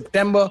 26th of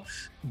September.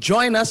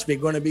 Join us. We're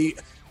going to be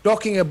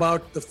talking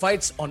about the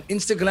fights on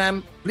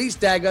Instagram. Please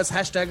tag us,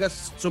 hashtag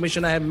us. Somesh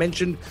and I have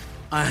mentioned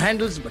our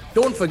handles, but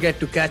don't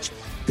forget to catch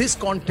this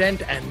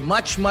content and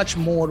much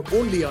more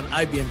only on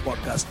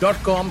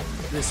ibmpodcast.com.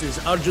 This is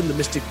Arjun the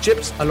Mystic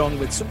Chips along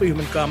with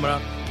Superhuman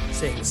Kamra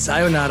saying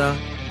sayonara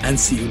and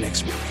see you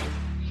next week.